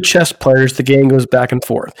good chess players, the game goes back and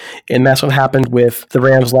forth. And that's what happened with the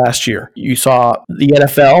Rams last year. You saw the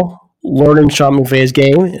NFL learning Sean McVay's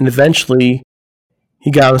game, and eventually he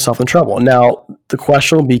got himself in trouble. Now, the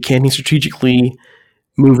question will be, can he strategically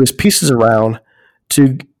move his pieces around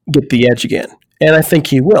to get the edge again? And I think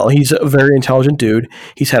he will. He's a very intelligent dude.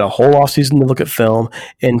 He's had a whole offseason to look at film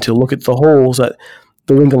and to look at the holes that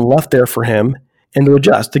the England left there for him and to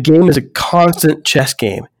adjust. The game is a constant chess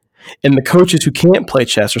game. And the coaches who can't play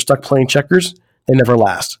chess are stuck playing checkers. They never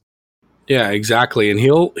last. Yeah, exactly. And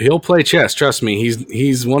he'll play chess. Trust me.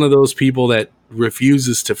 He's one of those people that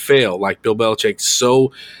refuses to fail, like Bill Belichick.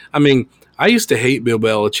 So, I mean, I used to hate Bill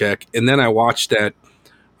Belichick, and then I watched that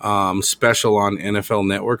special on NFL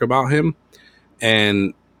Network about him,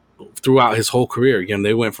 and throughout his whole career, again,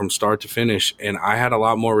 they went from start to finish, and I had a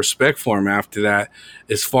lot more respect for him after that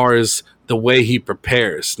as far as the way he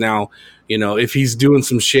prepares. Now, you know, if he's doing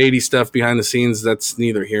some shady stuff behind the scenes, that's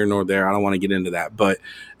neither here nor there. I don't want to get into that. But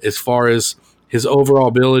as far as his overall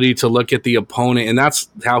ability to look at the opponent, and that's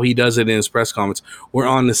how he does it in his press conference. We're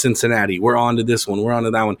on to Cincinnati. We're on to this one. We're on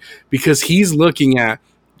to that one. Because he's looking at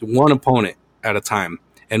one opponent at a time.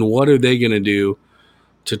 And what are they going to do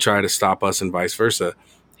to try to stop us and vice versa?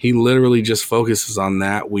 He literally just focuses on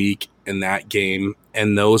that week and that game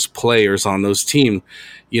and those players on those teams.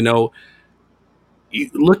 You know,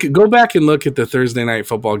 go back and look at the Thursday night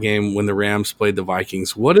football game when the Rams played the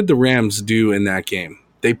Vikings. What did the Rams do in that game?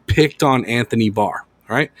 They picked on Anthony Barr,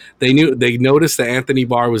 right? They noticed that Anthony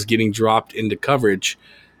Barr was getting dropped into coverage,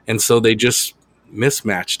 and so they just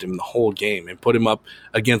mismatched him the whole game and put him up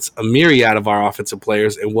against a myriad of our offensive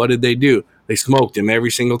players. And what did they do? They smoked him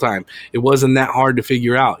every single time. It wasn't that hard to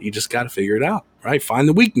figure out. You just got to figure it out, right? Find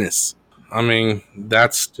the weakness. I mean,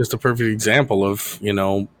 that's just a perfect example of, you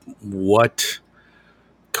know, what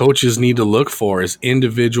coaches need to look for is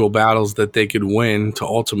individual battles that they could win to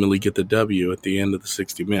ultimately get the W at the end of the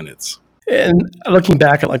 60 minutes. And looking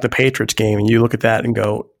back at like the Patriots game, and you look at that and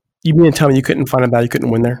go, you mean to tell me you couldn't find a battle, you couldn't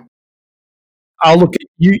win there? I'll look at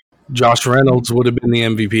you. Josh Reynolds would have been the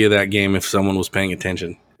MVP of that game if someone was paying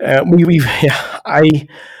attention. I don't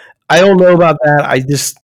know about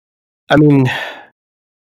that. I mean,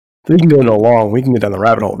 we can go we can go down the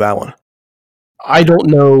rabbit hole with that one. I don't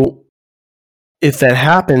know if that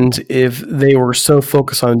happens if they were so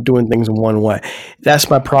focused on doing things in one way. That's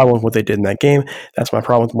my problem with what they did in that game. That's my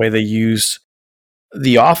problem with the way they use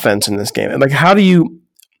the offense in this game. Like, how do you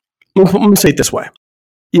 – let me say it this way.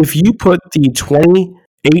 If you put the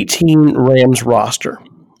 2018 Rams roster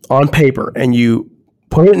on paper and you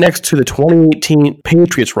put it next to the 2018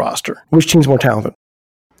 Patriots roster, which team's more talented?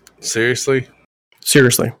 Seriously?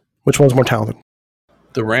 Seriously. Which one's more talented?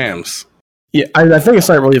 The Rams. Yeah, I think it's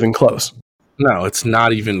not really even close. No, it's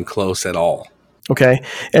not even close at all. Okay.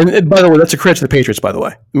 And by the way, that's a credit to the Patriots, by the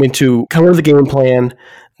way. I mean, to come up with a game plan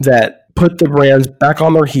that put the Rams back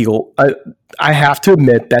on their heel, I have to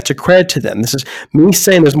admit that's a credit to them. This is me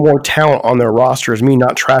saying there's more talent on their roster is me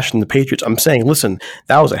not trashing the Patriots. I'm saying, listen,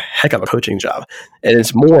 that was a heck of a coaching job. And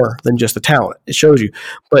it's more than just the talent. It shows you.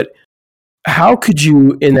 But how could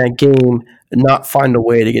you, in that game, not find a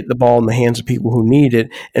way to get the ball in the hands of people who need it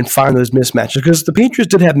and find those mismatches? Because the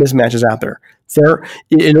Patriots did have mismatches out there.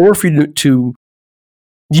 In order for you to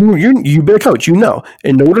You've been a coach,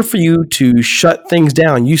 in order for you to shut things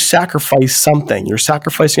down, you sacrifice something. You're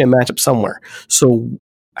sacrificing a matchup somewhere. So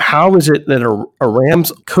how is it that a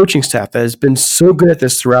Rams coaching staff that has been so good at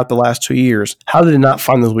this throughout the last 2 years, how did they not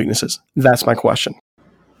find those weaknesses? That's my question.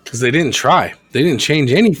 Because they didn't try. They didn't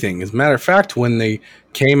change anything. As a matter of fact, when they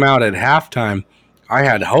came out at halftime, I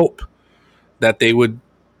had hope that they would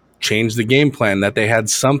change the game plan, that they had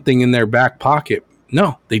something in their back pocket.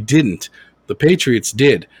 No, they didn't. The Patriots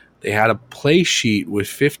did. They had a play sheet with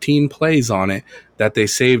 15 plays on it that they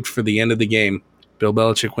saved for the end of the game. Bill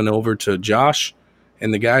Belichick went over to Josh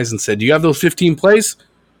and the guys and said, "Do you have those 15 plays?"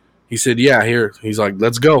 He said, "Yeah, here." He's like,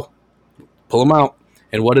 "Let's go. Pull them out."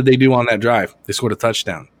 And what did they do on that drive? They scored a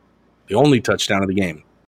touchdown. The only touchdown of the game.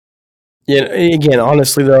 Yeah, again,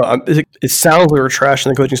 honestly, though, it sounds like we're trashing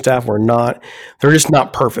the coaching staff. We're not. They're just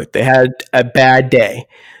not perfect. They had a bad day.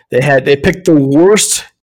 They picked the worst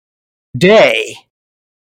day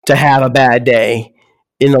to have a bad day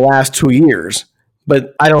in the last 2 years.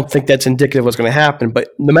 But I don't think that's indicative of what's going to happen. But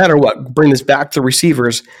no matter what, bring this back to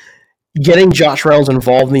receivers. Getting Josh Reynolds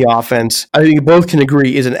involved in the offense, I think you both can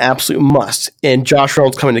agree, is an absolute must. And Josh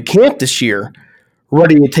Reynolds coming to camp this year,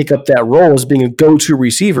 ready to take up that role as being a go-to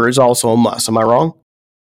receiver, is also a must. Am I wrong?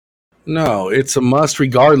 No, it's a must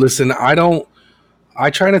regardless. And I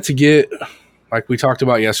try not to get, like we talked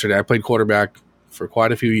about yesterday, I played quarterback for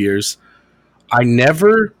quite a few years. I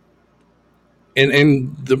never,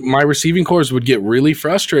 my receiving corps would get really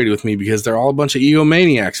frustrated with me because they're all a bunch of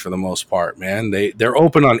egomaniacs for the most part, man. They're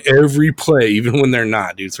open on every play, even when they're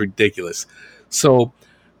not, dude. It's ridiculous. So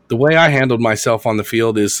the way I handled myself on the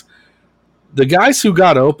field is the guys who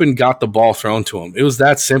got open got the ball thrown to them. It was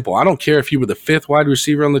that simple. I don't care if you were the fifth wide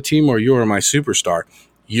receiver on the team or you were my superstar.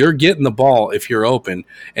 You're getting the ball if you're open.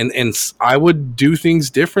 And I would do things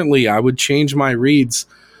differently. I would change my reads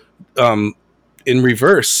in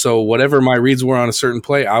reverse. So whatever my reads were on a certain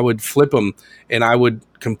play, I would flip them and I would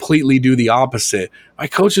completely do the opposite. My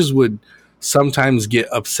coaches would sometimes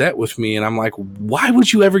get upset with me, and I'm like, why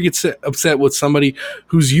would you ever get upset with somebody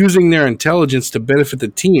who's using their intelligence to benefit the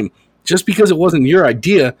team? Just because it wasn't your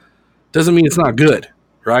idea doesn't mean it's not good,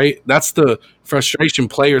 right? That's the frustration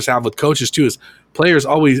players have with coaches too, is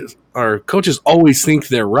coaches always think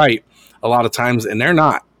they're right a lot of times, and they're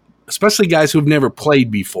not, especially guys who've never played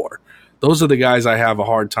before. Those are the guys I have a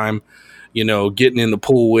hard time, getting in the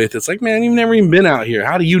pool with. It's like, man, you've never even been out here.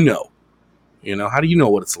 How do you know? How do you know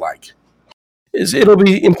what it's like? It'll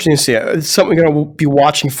be interesting to see. It's something we're going to be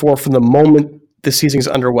watching for from the moment the season is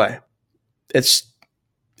underway.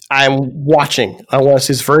 I'm watching. I want to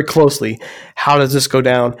see this very closely. How does this go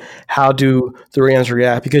down? How do the Rams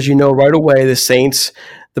react? Because right away the Saints,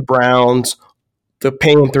 the Browns, the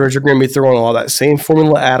Panthers are going to be throwing all that same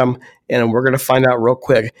formula at them, and we're going to find out real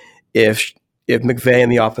quick if McVay and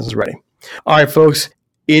the offense is ready. All right, folks,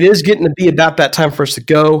 it is getting to be about that time for us to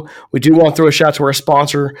go. We do want to throw a shout out to our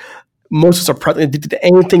sponsor. Most of us are probably addicted to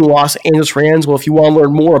anything Los Angeles Rams. Well, if you want to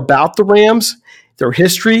learn more about the Rams, their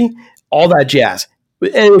history, all that jazz,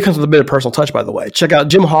 and it comes with a bit of personal touch, by the way. Check out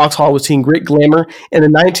Jim Hawk's Hollywood Teen Great Glamour and the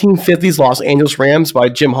 1950s Los Angeles Rams by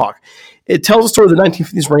Jim Hawk. It tells the story of the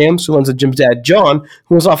 1950s Rams, who learns of Jim's dad, John,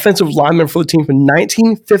 who was offensive lineman for the team from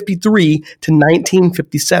 1953 to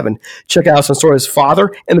 1957. Check out some story of his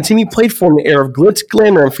father and the team he played for in the era of glitz,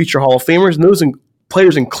 glamour, and future Hall of Famers. And those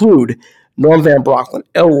players include Norm Van Brocklin,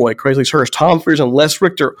 Elroy, Crazy Hirsch, Tom Frears, and Les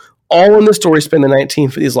Richter, all in the story spin the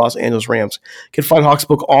 1950s Los Angeles Rams. You can find Hawk's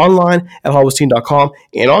book online at HollywoodTeen.com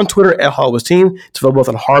and on Twitter at HollywoodTeen. It's available both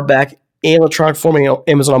on hardback and electronic form on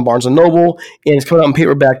Amazon and Barnes & Noble, and it's coming out in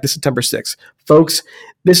paperback this September 6th. Folks,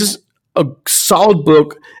 this is a solid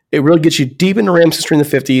book. It really gets you deep into Rams history in the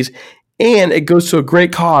 50s, and it goes to a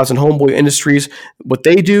great cause in Homeboy Industries. What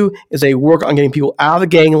they do is they work on getting people out of the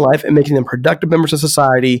gang life and making them productive members of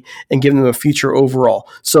society and giving them a future overall.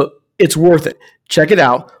 So it's worth it. Check it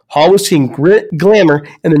out. Hollywood's Teen Grit, Glamour,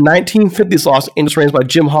 and the 1950s Los Angeles Rams by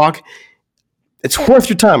Jim Hawk. It's worth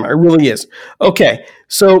your time. It really is. Okay,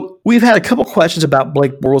 so we've had a couple questions about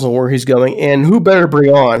Blake Bortles and where he's going, and who better to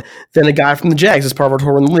bring on than a guy from the Jags as part of our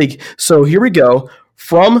tour in the league. So here we go.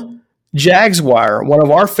 From Jags Wire, one of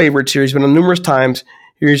our favorites here. He's been on numerous times.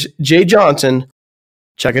 Here's Jay Johnson.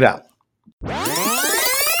 Check it out.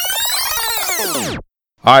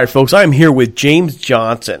 All right, folks, I'm here with James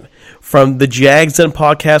Johnson from the Jags Den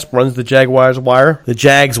podcast, runs the Jaguars Wire, the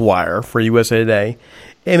Jags Wire for USA Today.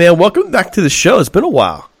 Hey, man, welcome back to the show. It's been a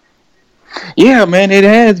while. Yeah, man, it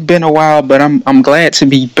has been a while, but I'm glad to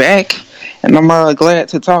be back, and I'm glad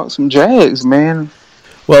to talk some Jags, man.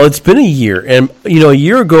 Well, it's been a year, and, a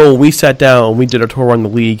year ago when we sat down and we did our tour around the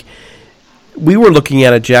league, we were looking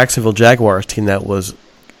at a Jacksonville Jaguars team that was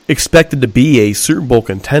expected to be a Super Bowl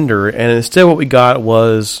contender, and instead what we got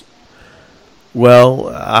was, well,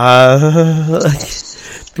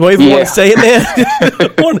 do I even want to say it, man? I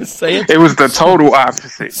don't want to say it. It was the total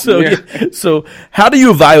opposite. So how do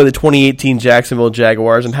you evaluate the 2018 Jacksonville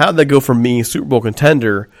Jaguars, and how did they go from being a Super Bowl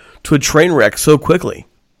contender to a train wreck so quickly?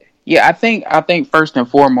 Yeah, I think first and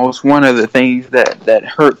foremost, one of the things that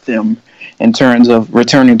hurt them in terms of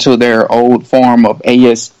returning to their old form of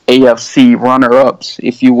AFC runner-ups,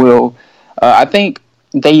 if you will, I think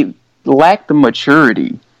they lacked the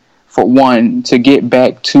maturity, for one, to get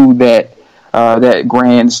back to that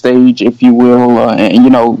grand stage, if you will,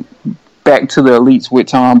 and back to the elites with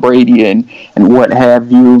Tom Brady and what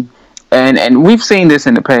have you. And we've seen this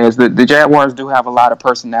in the past. The Jaguars do have a lot of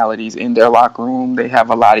personalities in their locker room. They have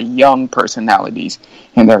a lot of young personalities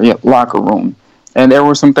in their locker room. And there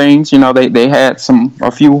were some things, they had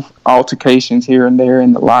a few altercations here and there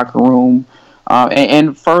in the locker room.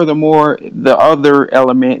 And furthermore, the other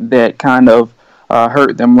element that kind of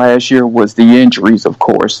hurt them last year was the injuries, of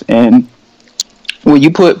course. And when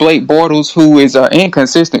you put Blake Bortles, who is an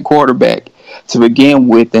inconsistent quarterback to begin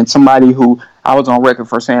with, and somebody who I was on record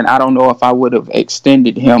for saying I don't know if I would have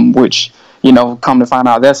extended him, which, come to find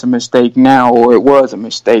out that's a mistake now, or it was a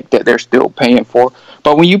mistake that they're still paying for.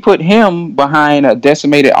 But when you put him behind a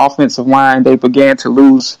decimated offensive line, they began to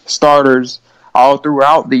lose starters all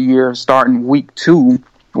throughout the year, starting week 2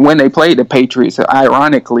 when they played the Patriots.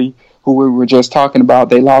 Ironically, who we were just talking about,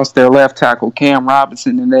 they lost their left tackle, Cam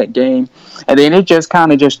Robinson, in that game. And then it just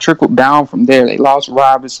kind of just trickled down from there. They lost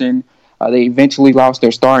Robinson. They eventually lost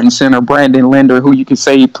their starting center, Brandon Linder, who you could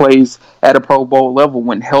say plays at a Pro Bowl level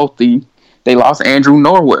when healthy. They lost Andrew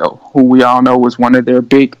Norwell, who we all know was one of their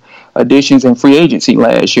big additions in free agency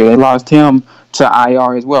last year. They lost him to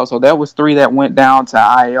IR as well. So that was 3 that went down to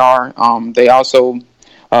IR. They also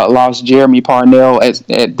lost Jeremy Parnell at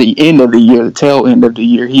the end of the year, the tail end of the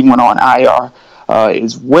year. He went on IR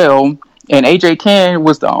as well. And A.J. Cann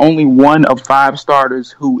was the only one of 5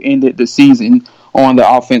 starters who ended the season on the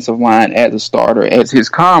offensive line as a starter, as his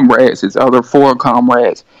other 4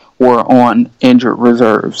 comrades, were on injured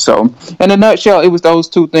reserve. So, in a nutshell, it was those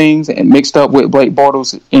 2 things, and mixed up with Blake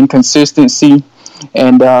Bortles' inconsistency.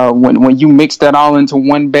 And when you mix that all into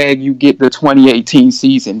one bag, you get the 2018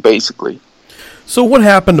 season, basically. So, what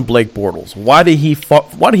happened to Blake Bortles? Why did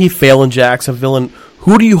he fail in Jacksonville, and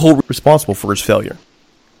who do you hold responsible for his failure?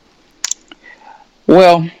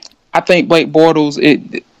 Well, I think Blake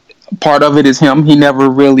Bortles, part of it is him. He never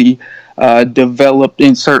really developed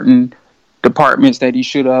in certain departments that he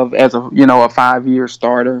should have as a 5-year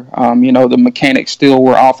starter. The mechanics still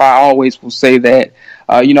were off. I always will say that.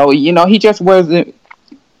 He just wasn't.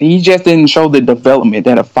 He just didn't show the development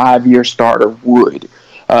that a 5-year starter would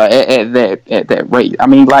at that rate. I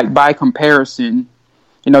mean, like, by comparison,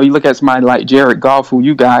 you look at somebody like Jared Goff, who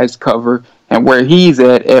you guys cover, and where he's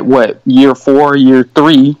at what, year 4, year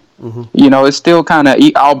 3. Mm-hmm. It's still kind of,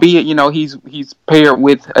 albeit, he's paired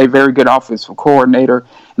with a very good offensive coordinator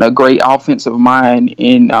and a great offensive mind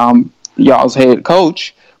in y'all's head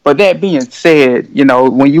coach. But that being said,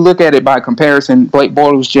 when you look at it by comparison, Blake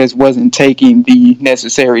Bortles just wasn't taking the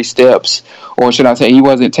necessary steps, or should I say, he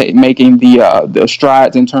wasn't making the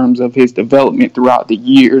strides in terms of his development throughout the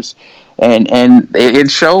years, and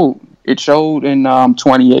it showed. It showed in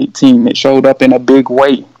 2018. It showed up in a big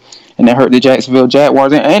way. And it hurt the Jacksonville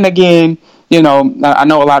Jaguars. And again, I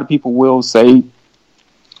know a lot of people will say,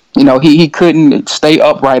 he couldn't stay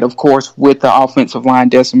upright, of course, with the offensive line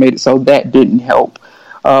decimated, so that didn't help.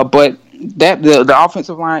 But the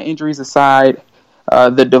offensive line injuries aside,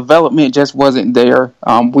 the development just wasn't there.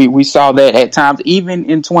 We saw that at times, even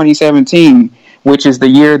in 2017, which is the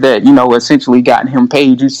year that, essentially got him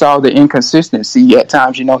paid. You saw the inconsistency at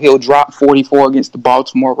times. He'll drop 44 against the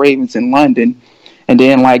Baltimore Ravens in London, and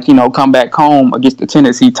then, come back home against the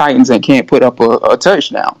Tennessee Titans and can't put up a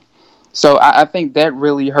touchdown. So I think that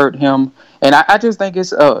really hurt him. And I just think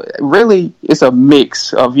it's a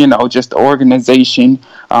mix of, just the organization,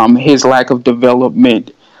 his lack of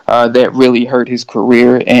development that really hurt his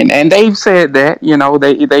career. And they've said that,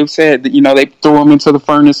 they've said that, they threw him into the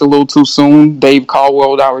furnace a little too soon. Dave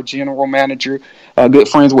Caldwell, our general manager, good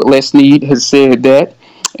friends with Les Snead, has said that.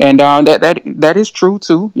 And that is true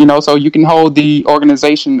too, so you can hold the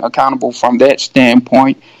organization accountable from that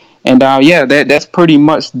standpoint. And that's pretty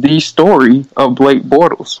much the story of Blake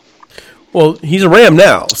Bortles. Well, he's a Ram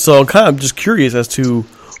now, so I'm kind of just curious as to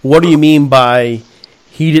what do you mean by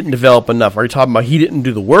he didn't develop enough? Are you talking about he didn't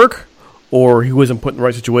do the work, or he wasn't put in the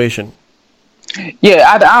right situation? Yeah,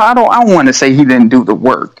 I don't want to say he didn't do the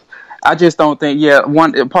work. I just don't think. Yeah,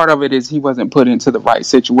 one part of it is he wasn't put into the right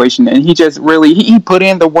situation, and he just really he put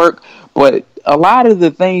in the work, but a lot of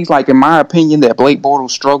the things, like in my opinion, that Blake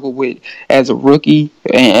Bortles struggled with as a rookie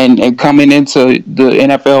and coming into the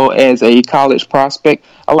NFL as a college prospect,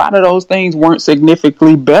 a lot of those things weren't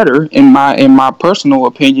significantly better in my personal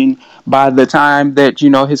opinion by the time that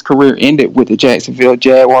his career ended with the Jacksonville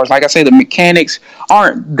Jaguars. Like I said, the mechanics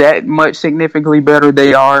aren't that much significantly better.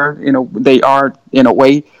 They are in a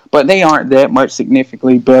way, but they aren't that much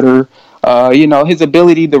significantly better. His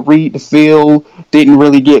ability to read the field didn't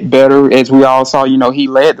really get better, as we all saw. He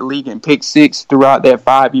led the league in pick six throughout that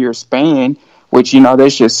 5-year span, which,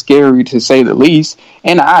 that's just scary to say the least.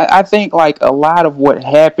 And I think like a lot of what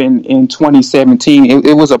happened in 2017,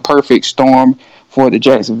 it was a perfect storm for the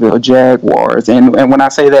Jacksonville Jaguars. And when I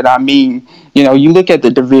say that, I mean, you look at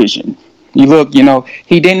the division. You look,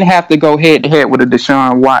 he didn't have to go head to head with a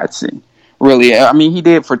Deshaun Watson. Really, I mean, he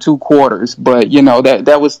did for 2 quarters, but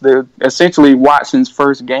that was essentially Watson's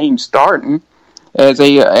first game starting as an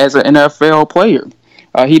NFL player.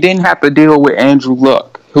 He didn't have to deal with Andrew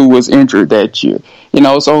Luck, who was injured that year.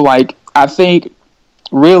 So like I think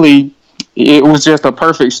really it was just a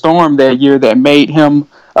perfect storm that year that made him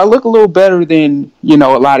look a little better than a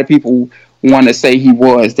lot of people want to say he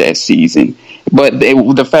was that season. But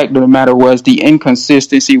the fact of the matter was the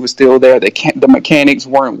inconsistency was still there. The mechanics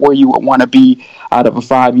weren't where you would want to be out of a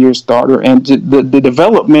 5-year starter. And the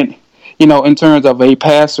development, in terms of a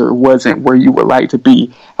passer, wasn't where you would like to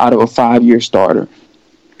be out of a 5-year starter.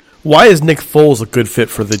 Why is Nick Foles a good fit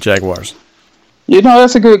for the Jaguars?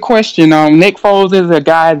 That's a good question. Nick Foles is a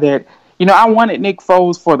guy that, I wanted Nick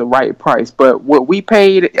Foles for the right price. But what we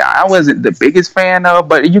paid, I wasn't the biggest fan of,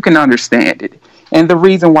 but you can understand it. And the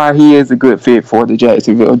reason why he is a good fit for the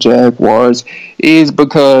Jacksonville Jaguars is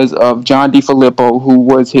because of John DeFilippo, who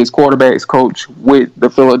was his quarterback's coach with the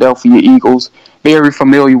Philadelphia Eagles, very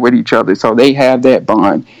familiar with each other. So they have that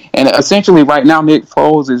bond. And essentially right now, Nick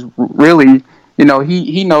Foles is really,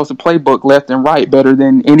 he knows the playbook left and right better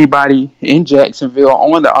than anybody in Jacksonville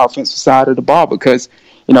on the offensive side of the ball because,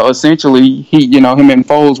 essentially him and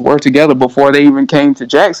Foles were together before they even came to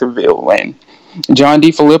Jacksonville. And John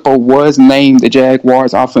DeFilippo was named the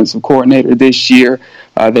Jaguars offensive coordinator this year.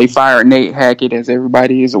 They fired Nate Hackett, as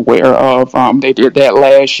everybody is aware of. They did that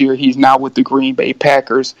last year. He's now with the Green Bay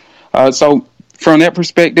Packers. So from that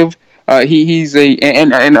perspective, he's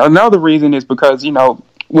and another reason is because,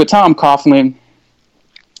 with Tom Coughlin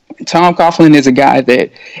is a guy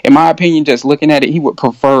that, in my opinion, just looking at it, he would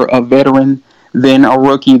prefer a veteran than a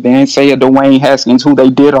rookie, than say a Dwayne Haskins, who they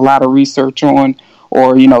did a lot of research on,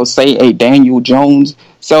 or, say a Daniel Jones.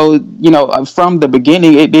 So, from the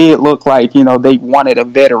beginning, it did look like, they wanted a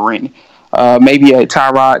veteran, maybe a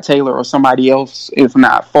Tyrod Taylor or somebody else, if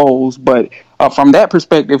not Foles. But from that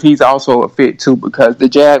perspective, he's also a fit, too, because the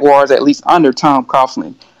Jaguars, at least under Tom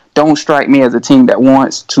Coughlin, don't strike me as a team that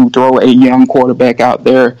wants to throw a young quarterback out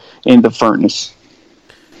there in the furnace.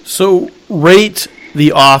 So, rate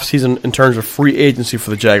the offseason in terms of free agency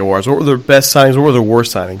for the Jaguars. What were their best signings? What were their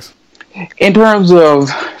worst signings? In terms of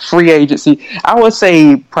free agency, I would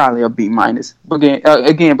say probably a B-.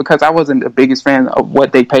 Again, because I wasn't the biggest fan of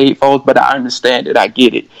what they paid Foles, but I understand it. I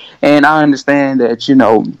get it. And I understand that,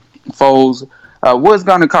 Foles was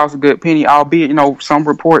going to cost a good penny, albeit, some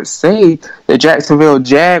reports say the Jacksonville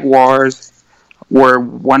Jaguars were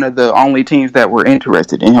one of the only teams that were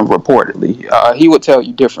interested in him, reportedly. He would tell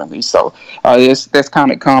you differently. So that's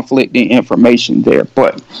kind of conflicting information there.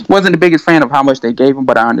 But wasn't the biggest fan of how much they gave him,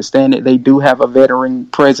 but I understand it. They do have a veteran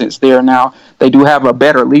presence there now. They do have a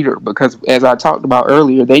better leader because, as I talked about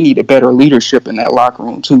earlier, they need a better leadership in that locker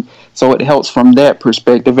room too. So it helps from that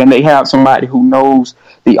perspective. And they have somebody who knows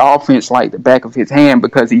the offense like the back of his hand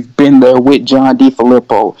because he's been there with John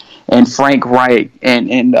DeFilippo and Frank Reich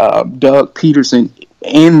and Doug Peterson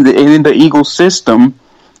in the Eagles system.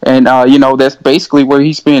 And, that's basically where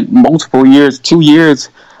he spent multiple years, 2 years,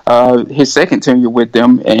 his second tenure with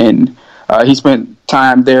them. And he spent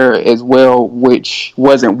time there as well, which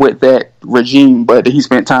wasn't with that regime, but he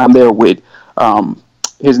spent time there with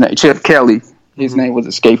his name, Chip Kelly. His name was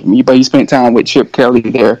escaping me, but he spent time with Chip Kelly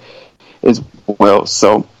there as well.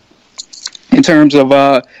 So in terms of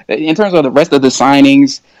the rest of the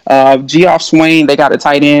signings, Geoff Swain, they got a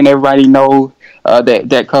tight end. Everybody know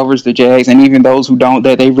that covers the Jags, and even those who don't,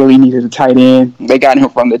 that they really needed a tight end. They got him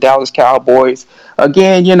from the Dallas Cowboys.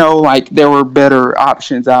 Again, like there were better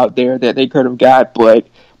options out there that they could have got, but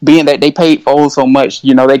being that they paid Foles so much,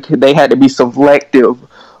 they had to be selective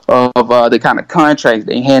of the kind of contracts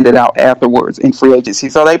they handed out afterwards in free agency.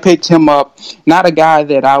 So they picked him up. Not a guy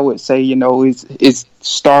that I would say, is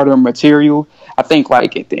starter material. I think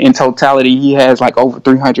like in totality, he has like over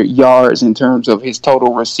 300 yards in terms of his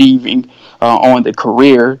total receiving on the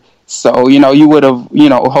career. So, you would have,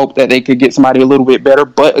 hoped that they could get somebody a little bit better.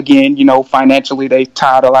 But again, financially, they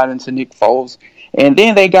tied a lot into Nick Foles. And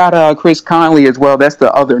then they got Chris Conley as well. That's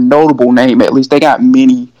the other notable name. At least they got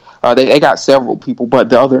many. They got several people,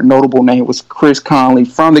 but the other notable name was Chris Conley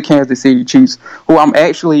from the Kansas City Chiefs, who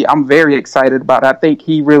I'm very excited about. I think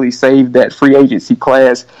he really saved that free agency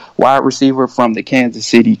class, wide receiver from the Kansas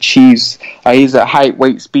City Chiefs. He's a height,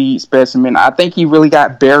 weight, speed specimen. I think he really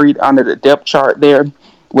got buried under the depth chart there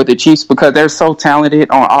with the Chiefs because they're so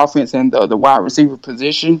talented on offense and the wide receiver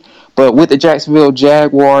position. But with the Jacksonville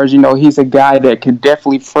Jaguars, he's a guy that can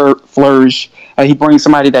definitely flourish. He brings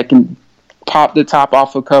somebody that can pop the top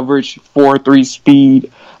off of coverage, 4.3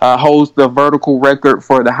 speed, holds the vertical record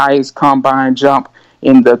for the highest combine jump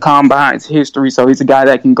in the combine's history. So he's a guy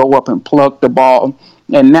that can go up and pluck the ball.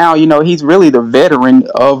 And now, he's really the veteran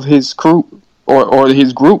of his crew or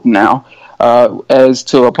his group now, as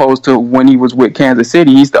to opposed to when he was with Kansas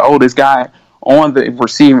City. He's the oldest guy on the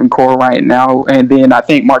receiving core right now. And then I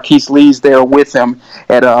think Marquise Lee's there with him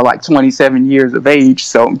at like 27 years of age.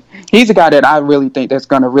 So he's a guy that I really think that's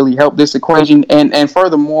going to really help this equation. And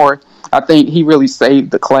furthermore, I think he really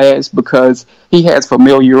saved the class because he has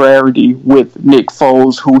familiarity with Nick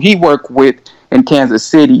Foles, who he worked with in Kansas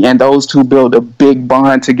City. And those two build a big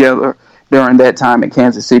bond together during that time in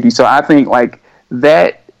Kansas City. So I think like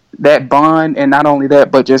that bond, and not only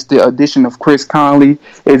that, but just the addition of Chris Conley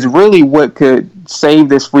is really what could save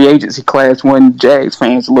this free agency class when Jags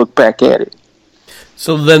fans look back at it.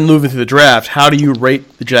 So then moving to the draft, how do you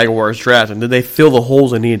rate the Jaguars draft, and did they fill the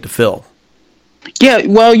holes they needed to fill? Yeah,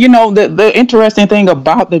 well, the interesting thing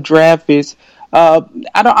about the draft is I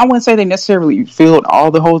wouldn't say they necessarily filled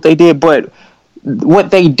all the holes they did, but what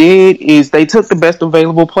they did is they took the best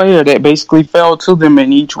available player that basically fell to them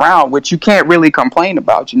in each round, which you can't really complain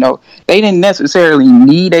about. They didn't necessarily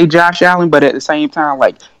need a Josh Allen, but at the same time,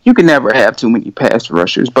 like, you can never have too many pass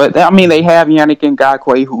rushers. But I mean, they have Yannick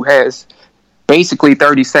Ngakoue, who has basically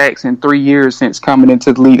 30 sacks in 3 years since coming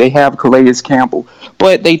into the league. They have Calais Campbell,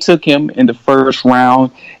 but they took him in the first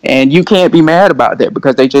round, and you can't be mad about that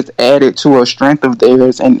because they just added to a strength of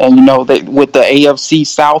theirs. And they, with the AFC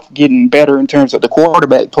South getting better in terms of the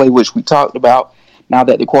quarterback play, which we talked about, now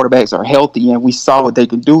that the quarterbacks are healthy and we saw what they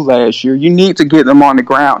could do last year, you need to get them on the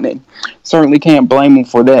ground, and certainly can't blame them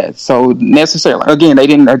for that. So necessarily, again, they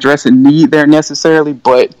didn't address a need there necessarily,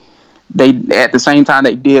 but they, at the same time,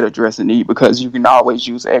 they did address a need because you can always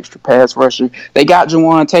use extra pass rusher. They got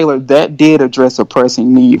Jawan Taylor. That did address a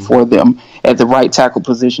pressing need for them at the right tackle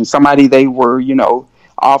position. Somebody they were,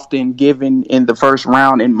 often given in the first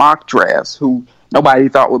round in mock drafts who nobody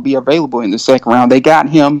thought would be available in the second round. They got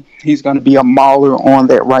him. He's going to be a mauler on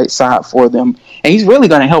that right side for them. And he's really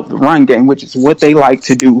going to help the run game, which is what they like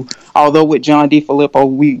to do. Although with John DeFilippo,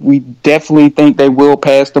 we definitely think they will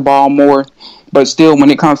pass the ball more. But still, when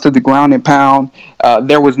it comes to the ground and pound,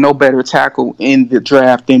 there was no better tackle in the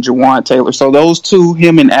draft than Jawan Taylor. So those two,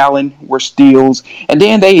 him and Allen, were steals. And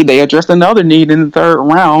then they addressed another need in the third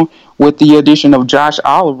round with the addition of Josh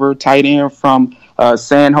Oliver, tight end from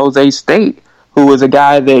San Jose State, who was a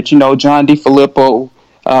guy that, John DeFilippo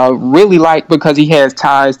really liked because he has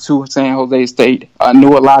ties to San Jose State.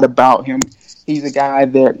 Knew a lot about him. He's a guy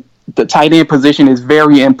that the tight end position is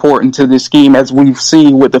very important to this scheme, as we've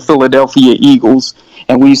seen with the Philadelphia Eagles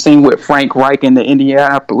and we've seen with Frank Reich and the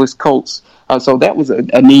Indianapolis Colts. So that was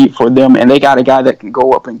a need for them, and they got a guy that can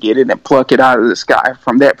go up and get it and pluck it out of the sky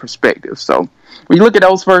from that perspective. So when you look at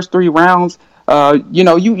those first three rounds,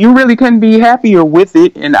 you really couldn't be happier with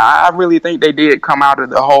it, and I really think they did come out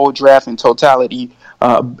of the whole draft in totality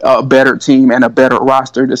a better team and a better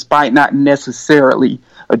roster, despite not necessarily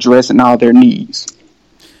addressing all their needs.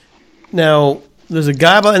 Now, there's a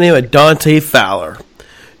guy by the name of Dante Fowler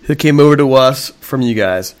who came over to us from you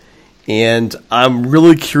guys, and I'm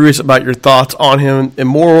really curious about your thoughts on him, and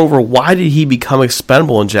moreover, why did he become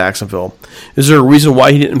expendable in Jacksonville? Is there a reason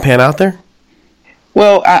why he didn't pan out there?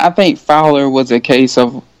 Well, I think Fowler was a case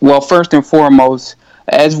of, first and foremost,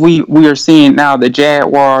 as we are seeing now, the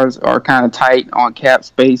Jaguars are kind of tight on cap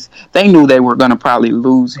space. They knew they were going to probably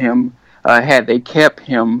lose him had they kept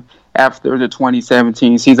him after the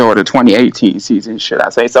 2017 season, or the 2018 season, should I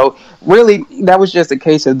say. So really, that was just a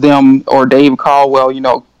case of them, or Dave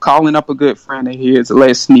Caldwell, calling up a good friend of his,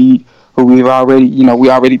 Les Snead, who we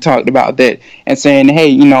already talked about that, and saying,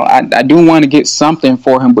 hey, I do want to get something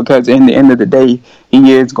for him, because in the end of the day,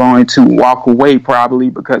 he is going to walk away probably,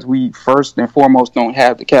 because we first and foremost don't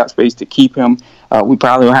have the cap space to keep him. We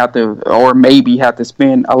probably will have to, or maybe have to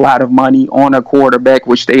spend a lot of money on a quarterback,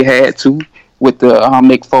 which they had to. with the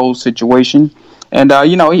Nick Foles situation. And,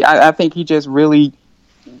 I think he just really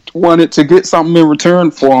wanted to get something in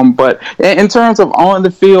return for him. But in terms of on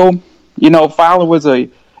the field, Fowler was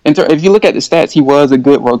if you look at the stats, he was a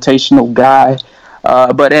good rotational guy.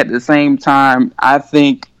 But at the same time, I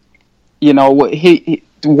think,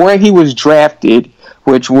 where he was drafted,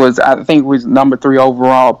 which was, I think, was number 3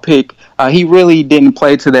 overall pick, he really didn't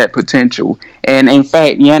play to that potential. And in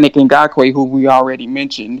fact, Yannick Ngakoue, who we already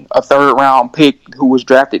mentioned, a 3rd-round pick who was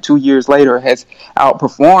drafted 2 years later, has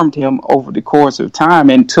outperformed him over the course of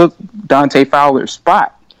time and took Dante Fowler's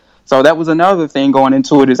spot. So that was another thing going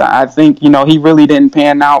into it, is I think, he really didn't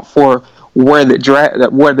pan out for where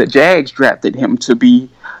the Jags drafted him to be.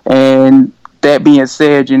 And that being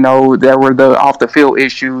said, there were the off-the-field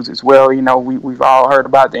issues as well. We've all heard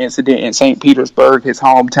about the incident in St. Petersburg, his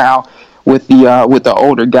hometown, with the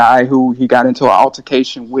older guy who he got into an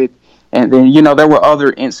altercation with. And then, there were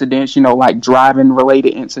other incidents, like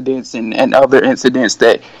driving-related incidents and other incidents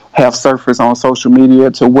that have surfaced on social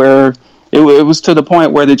media, to where it was to the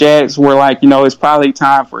point where the Jags were like, it's probably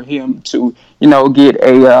time for him to, get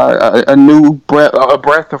a new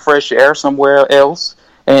breath of fresh air somewhere else.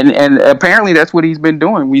 And apparently that's what he's been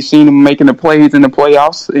doing. We've seen him making the plays in the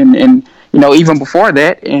playoffs and even before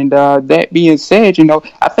that. And that being said,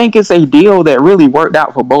 I think it's a deal that really worked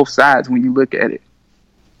out for both sides when you look at it.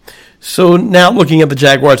 So now looking at the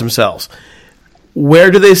Jaguars themselves, where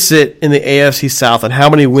do they sit in the AFC South, and how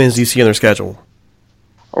many wins do you see on their schedule?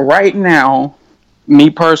 Right now, me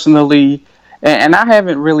personally, and I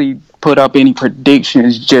haven't really put up any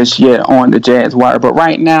predictions just yet on the Jags wire, but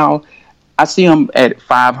right now, I see them at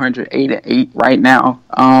 508-8 right now.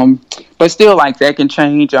 But still, that can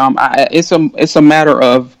change. It's a matter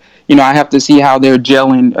of, I have to see how they're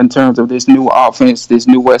gelling in terms of this new offense, this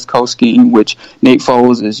new West Coast scheme, which Nick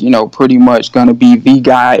Foles is, pretty much going to be the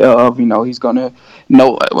guy of. He's going to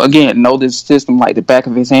know this system like the back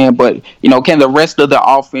of his hand. But, can the rest of the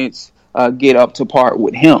offense get up to par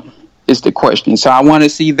with him? Is the question. So I want to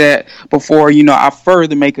see that before, I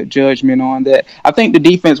further make a judgment on that. I think the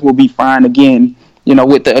defense will be fine again,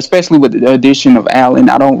 especially with the addition of Allen.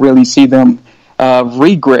 I don't really see them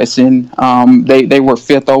regressing. They were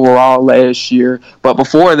 5th overall last year, but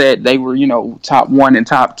before that they were, top 1 and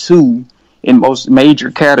top 2 in most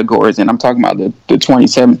major categories, and I'm talking about the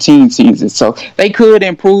 2017 season. So they could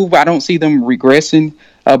improve. I don't see them regressing.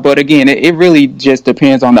 But again, it really just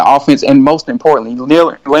depends on the offense. And most importantly,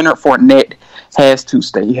 Leonard Fournette has to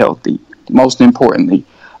stay healthy, most importantly,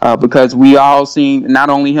 because we all seen, not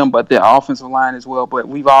only him, but the offensive line as well, but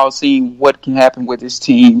we've all seen what can happen with this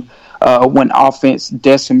team when offense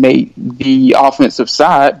decimate the offensive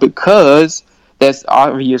side, because that's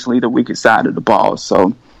obviously the weakest side of the ball.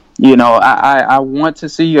 So, I want to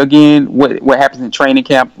see, again, what happens in training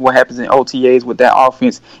camp, what happens in OTAs with that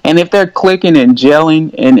offense. And if they're clicking and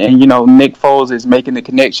gelling and Nick Foles is making the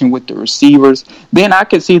connection with the receivers, then I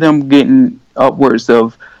could see them getting upwards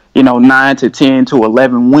of, 9 to 10 to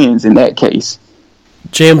 11 wins in that case.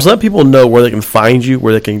 James, let people know where they can find you,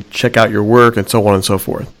 where they can check out your work, and so on and so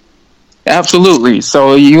forth. Absolutely.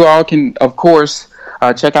 So you all can, of course,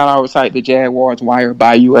 check out our site, the Jaguars Wire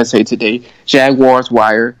by USA Today,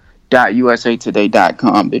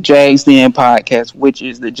 jaguarswire.usatoday.com. The Jags Den podcast, which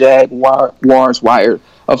is the Jaguars Wire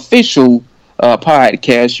official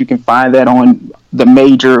podcast. You can find that on the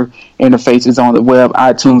major interfaces on the web,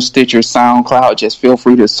 iTunes, Stitcher, SoundCloud. Just feel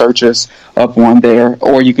free to search us up on there,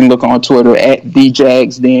 or you can look on Twitter at the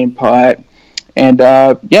Jags Den Pod. And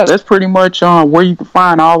that's pretty much where you can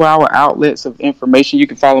find all our outlets of information. You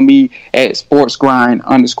can follow me at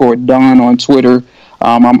sportsgrind_Don on Twitter.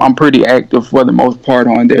 I'm pretty active for the most part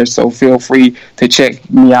on there, so feel free to check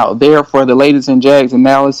me out there for the latest in Jags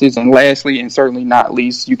analysis. And lastly, and certainly not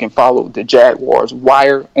least, you can follow the Jaguars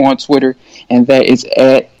Wire on Twitter, and that is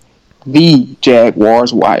at the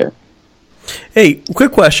Jaguars Wire. Hey,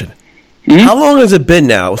 quick question. Mm-hmm. How long has it been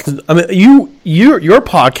now? I mean, your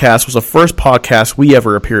podcast was the first podcast we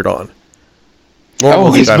ever appeared on.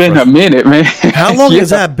 It's been a minute, man. How long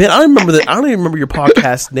has that been? I don't even remember your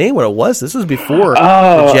podcast name, what it was. This was before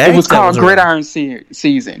the Jags. It was called Gridiron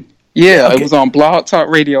Season. Yeah, okay. It was on Blog Talk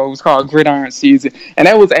Radio. It was called Gridiron Season. And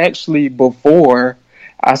that was actually before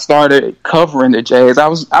I started covering the Jags. I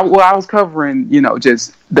was covering,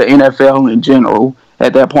 just the NFL in general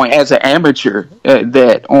at that point as an amateur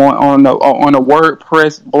that on a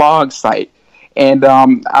WordPress blog site. And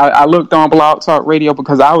I looked on Blog Talk Radio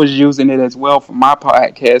because I was using it as well for my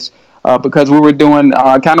podcast because we were doing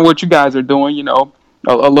kind of what you guys are doing, a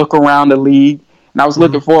look around the league. And I was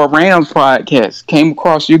looking for a Rams podcast, came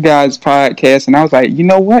across you guys' podcast, and I was like, you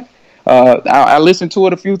know what? I listened to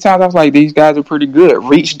it a few times. I was like, these guys are pretty good.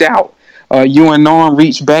 Reached out. You and Norm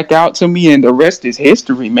reached back out to me, and the rest is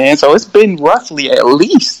history, man. So it's been roughly at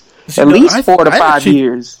least 4 to 5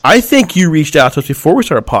 years. I think you reached out to us before we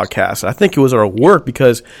started a podcast. I think it was our work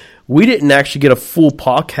because we didn't actually get a full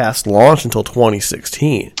podcast launch until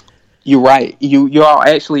 2016. You're right. You all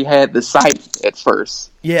actually had the site at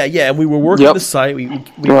first. Yeah, and we were working the site.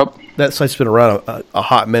 That site's been around a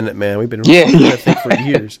hot minute, man. We've been working that thing for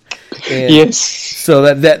years. And yes.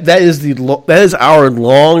 So that is our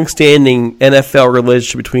long-standing NFL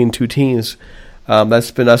relationship between two teams. That's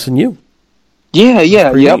been us and you. Yeah,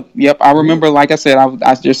 yep. I remember, like I said,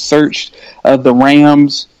 I just searched the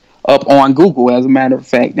Rams up on Google, as a matter of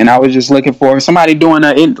fact, and I was just looking for somebody doing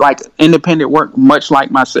independent work, much like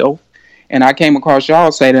myself. And I came across y'all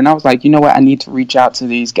site, and I was like, you know what? I need to reach out to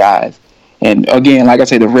these guys. And again, like I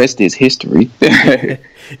said, the rest is history.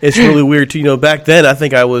 It's really weird too. Back then, I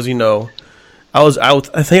think I was,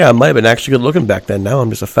 I think I might have been actually good looking back then. Now I'm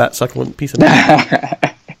just a fat succulent piece of meat.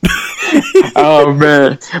 Oh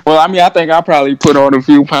man! Well, I mean, I think I probably put on a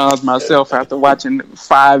few pounds myself after watching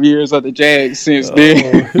 5 years of the Jags since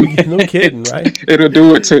then. No kidding, right? It'll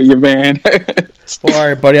do it to you, man. Well, all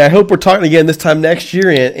right, buddy. I hope we're talking again this time next year,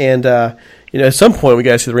 and at some point we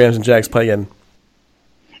got to see the Rams and Jags play again.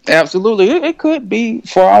 Absolutely, it could be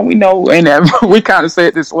for all we know. And we kind of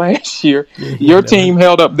said this last year. Your team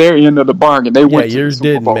held up their end of the bargain. They went. Yours to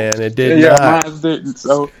the Super Bowl. didn't, man. It did not. Yeah, mine didn't.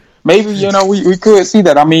 So. Maybe, we could see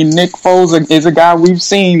that. I mean, Nick Foles is a guy we've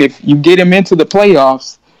seen. If you get him into the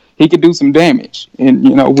playoffs, he could do some damage. And,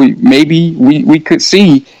 we could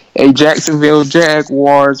see a Jacksonville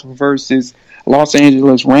Jaguars versus Los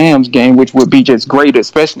Angeles Rams game, which would be just great,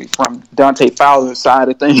 especially from Dante Fowler's side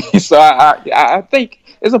of things. So I think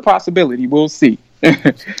it's a possibility. We'll see. All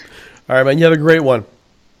right, man. You have a great one.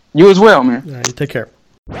 You as well, man. All right, you take care.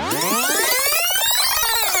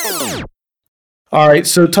 All right,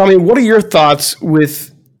 so Tommy, what are your thoughts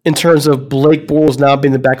in terms of Blake Bortles now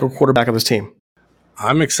being the backup quarterback of this team?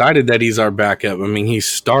 I'm excited that he's our backup. I mean, he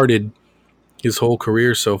started his whole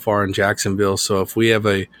career so far in Jacksonville. So if we have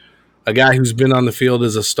a guy who's been on the field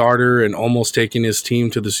as a starter and almost taking his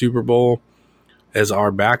team to the Super Bowl as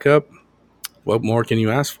our backup, what more can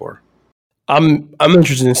you ask for? I'm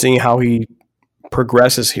interested in seeing how he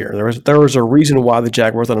progresses here. There was a reason why the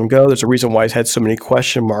Jaguars let him go. There's a reason why he's had so many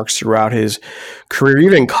question marks throughout his career.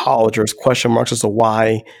 Even in college, there's question marks as to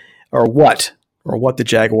why or what the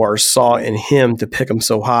Jaguars saw in him to pick him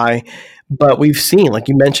so high. But we've seen, like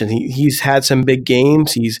you mentioned, he's had some big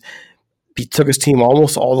games. He took his team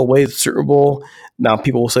almost all the way to the Super Bowl. Now,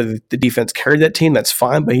 people will say that the defense carried that team. That's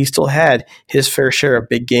fine, but he still had his fair share of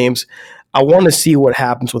big games. I want to see what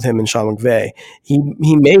happens with him and Sean McVay.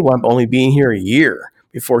 He may wind up only being here a year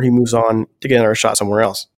before he moves on to get another shot somewhere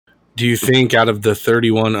else. Do you think out of the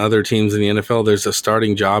 31 other teams in the NFL, there's a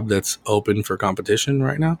starting job that's open for competition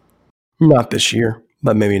right now? Not this year,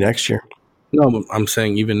 but maybe next year. No, I'm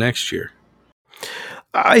saying even next year.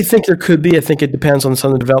 I think there could be. I think it depends on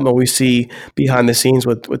some of the development we see behind the scenes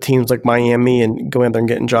with teams like Miami and going out there and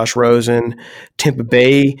getting Josh Rosen. Tampa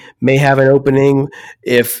Bay may have an opening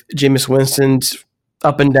if Jameis Winston's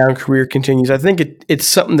up and down career continues. I think it's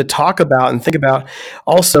something to talk about and think about.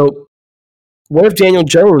 Also, what if Daniel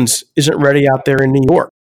Jones isn't ready out there in New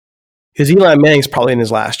York? Because Eli Manning's probably in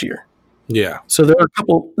his last year. Yeah. So there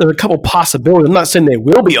are a couple possibilities. I'm not saying they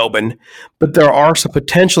will be open, but there are some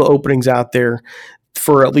potential openings out there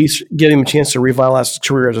for at least giving him a chance to revitalize his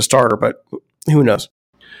career as a starter, but who knows?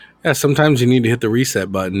 Yeah, sometimes you need to hit the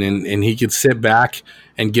reset button, and he could sit back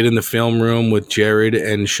and get in the film room with Jared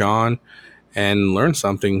and Sean and learn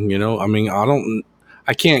something. I mean,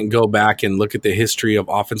 I can't go back and look at the history of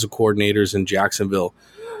offensive coordinators in Jacksonville,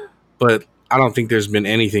 but I don't think there's been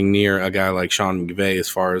anything near a guy like Sean McVay as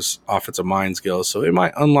far as offensive minds goes. So it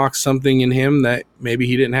might unlock something in him that maybe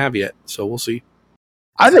he didn't have yet. So we'll see.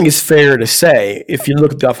 I think it's fair to say, if you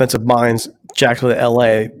look at the offensive minds, Jacksonville to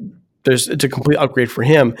LA, it's a complete upgrade for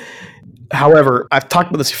him. However, I've talked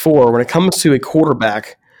about this before. When it comes to a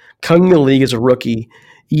quarterback coming to the league as a rookie,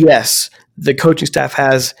 yes, the coaching staff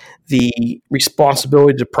has the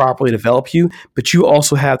responsibility to properly develop you, but you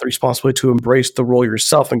also have the responsibility to embrace the role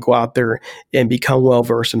yourself and go out there and become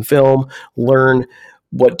well-versed in film, learn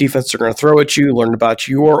what defense they're going to throw at you, learn about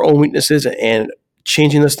your own weaknesses and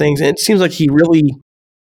changing those things. And it seems like he really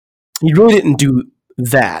didn't do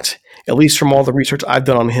that, at least from all the research I've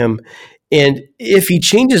done on him. And if he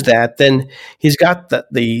changes that, then he's got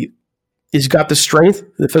the strength,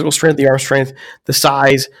 the physical strength, the arm strength, the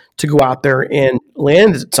size to go out there and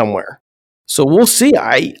land it somewhere. So we'll see.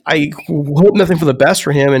 I hope nothing for the best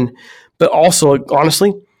for him, but also,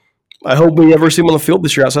 honestly, I hope we never see him on the field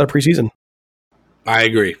this year outside of preseason. I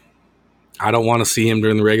agree. I don't want to see him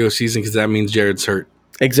during the regular season because that means Jared's hurt.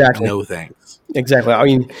 Exactly. No thanks. Exactly. I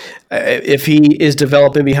mean, if he is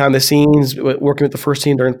developing behind the scenes, working with the first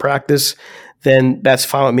team during practice, then that's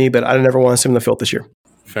fine with me, but I never want to see him on the field this year.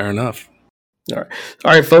 Fair enough. All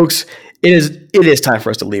right, folks. It is time for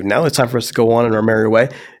us to leave now. It's time for us to go on in our merry way.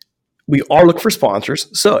 We are looking for sponsors.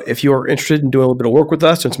 So if you are interested in doing a little bit of work with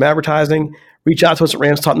us, doing some advertising, reach out to us at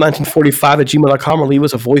ramstop1945@gmail.com or leave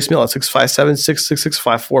us a voicemail at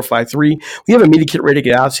 657-666-5453. We have a media kit ready to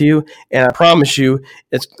get out to you, and I promise you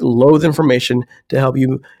it's loads of information to help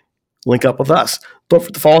you link up with us. Don't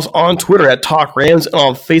forget to follow us on Twitter at Talk Rams and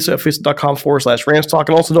on Facebook at facebook.com/RamsTalk.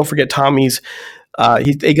 And also don't forget Tommy's,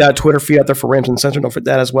 they got a Twitter feed out there for Rams Uncensored. Don't forget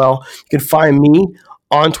that as well. You can find me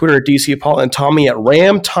on Twitter at DC Paul and Tommy at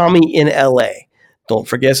Ram Tommy in LA. Don't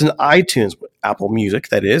forget us in iTunes, Apple Music,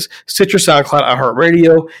 that is, Stitcher, SoundCloud,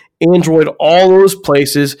 iHeartRadio, Android, all those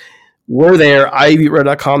places. We're there,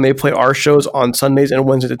 ibeatred.com. They play our shows on Sundays and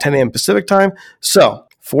Wednesdays at 10 a.m. Pacific time. So,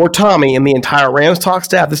 for Tommy and the entire Rams Talk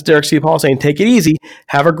staff, this is Derek C. Paul saying take it easy,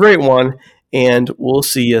 have a great one, and we'll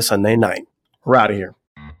see you Sunday night. We're out of here.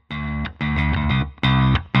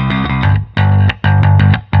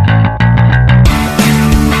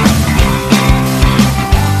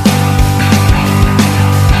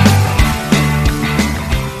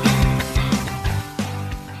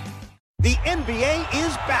 The NBA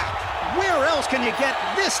is back. Where else can you get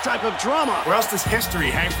this type of drama? Where else does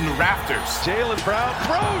history hang from the rafters? Jaylen Brown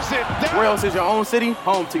throws it down. Where else is your own city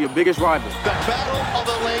home to your biggest rival? The battle of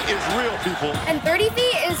the lane is real, people. And 30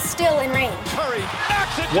 feet is still in range. Curry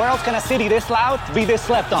knocks it. Where else can a city this loud be this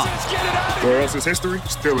slept on? Let's get it out of Where else is history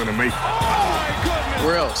still in the making? Oh, my goodness.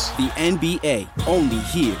 Where else? The NBA, only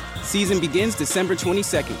here. Season begins December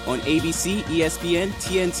 22nd on ABC, ESPN,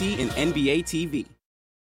 TNT, and NBA TV.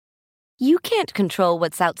 You can't control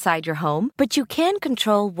what's outside your home, but you can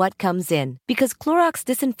control what comes in. Because Clorox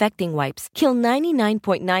disinfecting wipes kill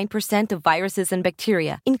 99.9% of viruses and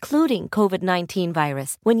bacteria, including COVID-19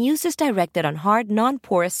 virus, when used as directed on hard,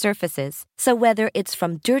 non-porous surfaces. So whether it's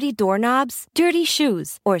from dirty doorknobs, dirty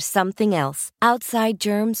shoes, or something else, outside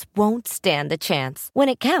germs won't stand a chance. When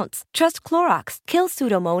it counts, trust Clorox. Kill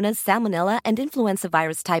Pseudomonas, Salmonella, and influenza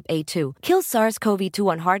virus type A2. Kill SARS-CoV-2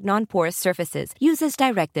 on hard, non-porous surfaces. Use as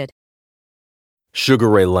directed. Sugar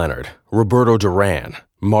Ray Leonard, Roberto Duran,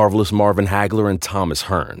 Marvelous Marvin Hagler, and Thomas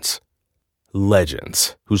Hearns.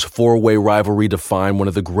 Legends, whose four-way rivalry defined one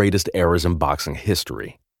of the greatest eras in boxing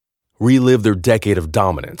history. Relive their decade of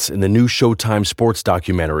dominance in the new Showtime sports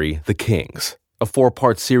documentary, The Kings, a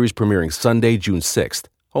 4-part series premiering Sunday, June 6th,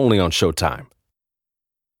 only on Showtime.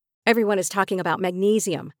 Everyone is talking about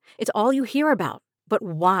magnesium. It's all you hear about. But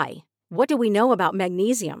why? What do we know about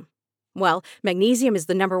magnesium? Well, magnesium is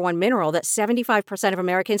the number one mineral that 75% of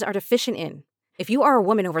Americans are deficient in. If you are a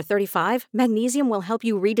woman over 35, magnesium will help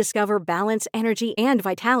you rediscover balance, energy, and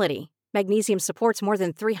vitality. Magnesium supports more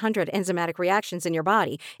than 300 enzymatic reactions in your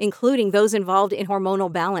body, including those involved in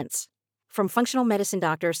hormonal balance. From functional medicine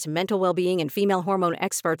doctors to mental well-being and female hormone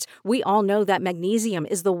experts, we all know that magnesium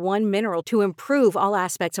is the one mineral to improve all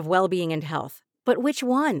aspects of well-being and health. But which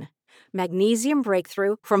one? Magnesium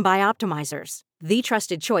Breakthrough from Bioptimizers, the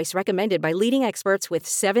trusted choice recommended by leading experts with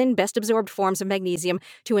 7 best-absorbed forms of magnesium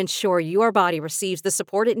to ensure your body receives the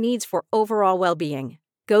support it needs for overall well-being.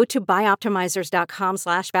 Go to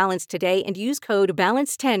bioptimizers.com/balance today and use code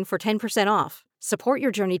BALANCE10 for 10% off. Support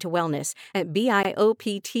your journey to wellness at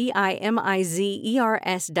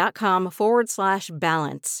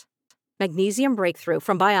bioptimizers.com/balance. Magnesium Breakthrough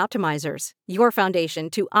from Bioptimizers, your foundation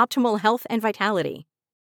to optimal health and vitality.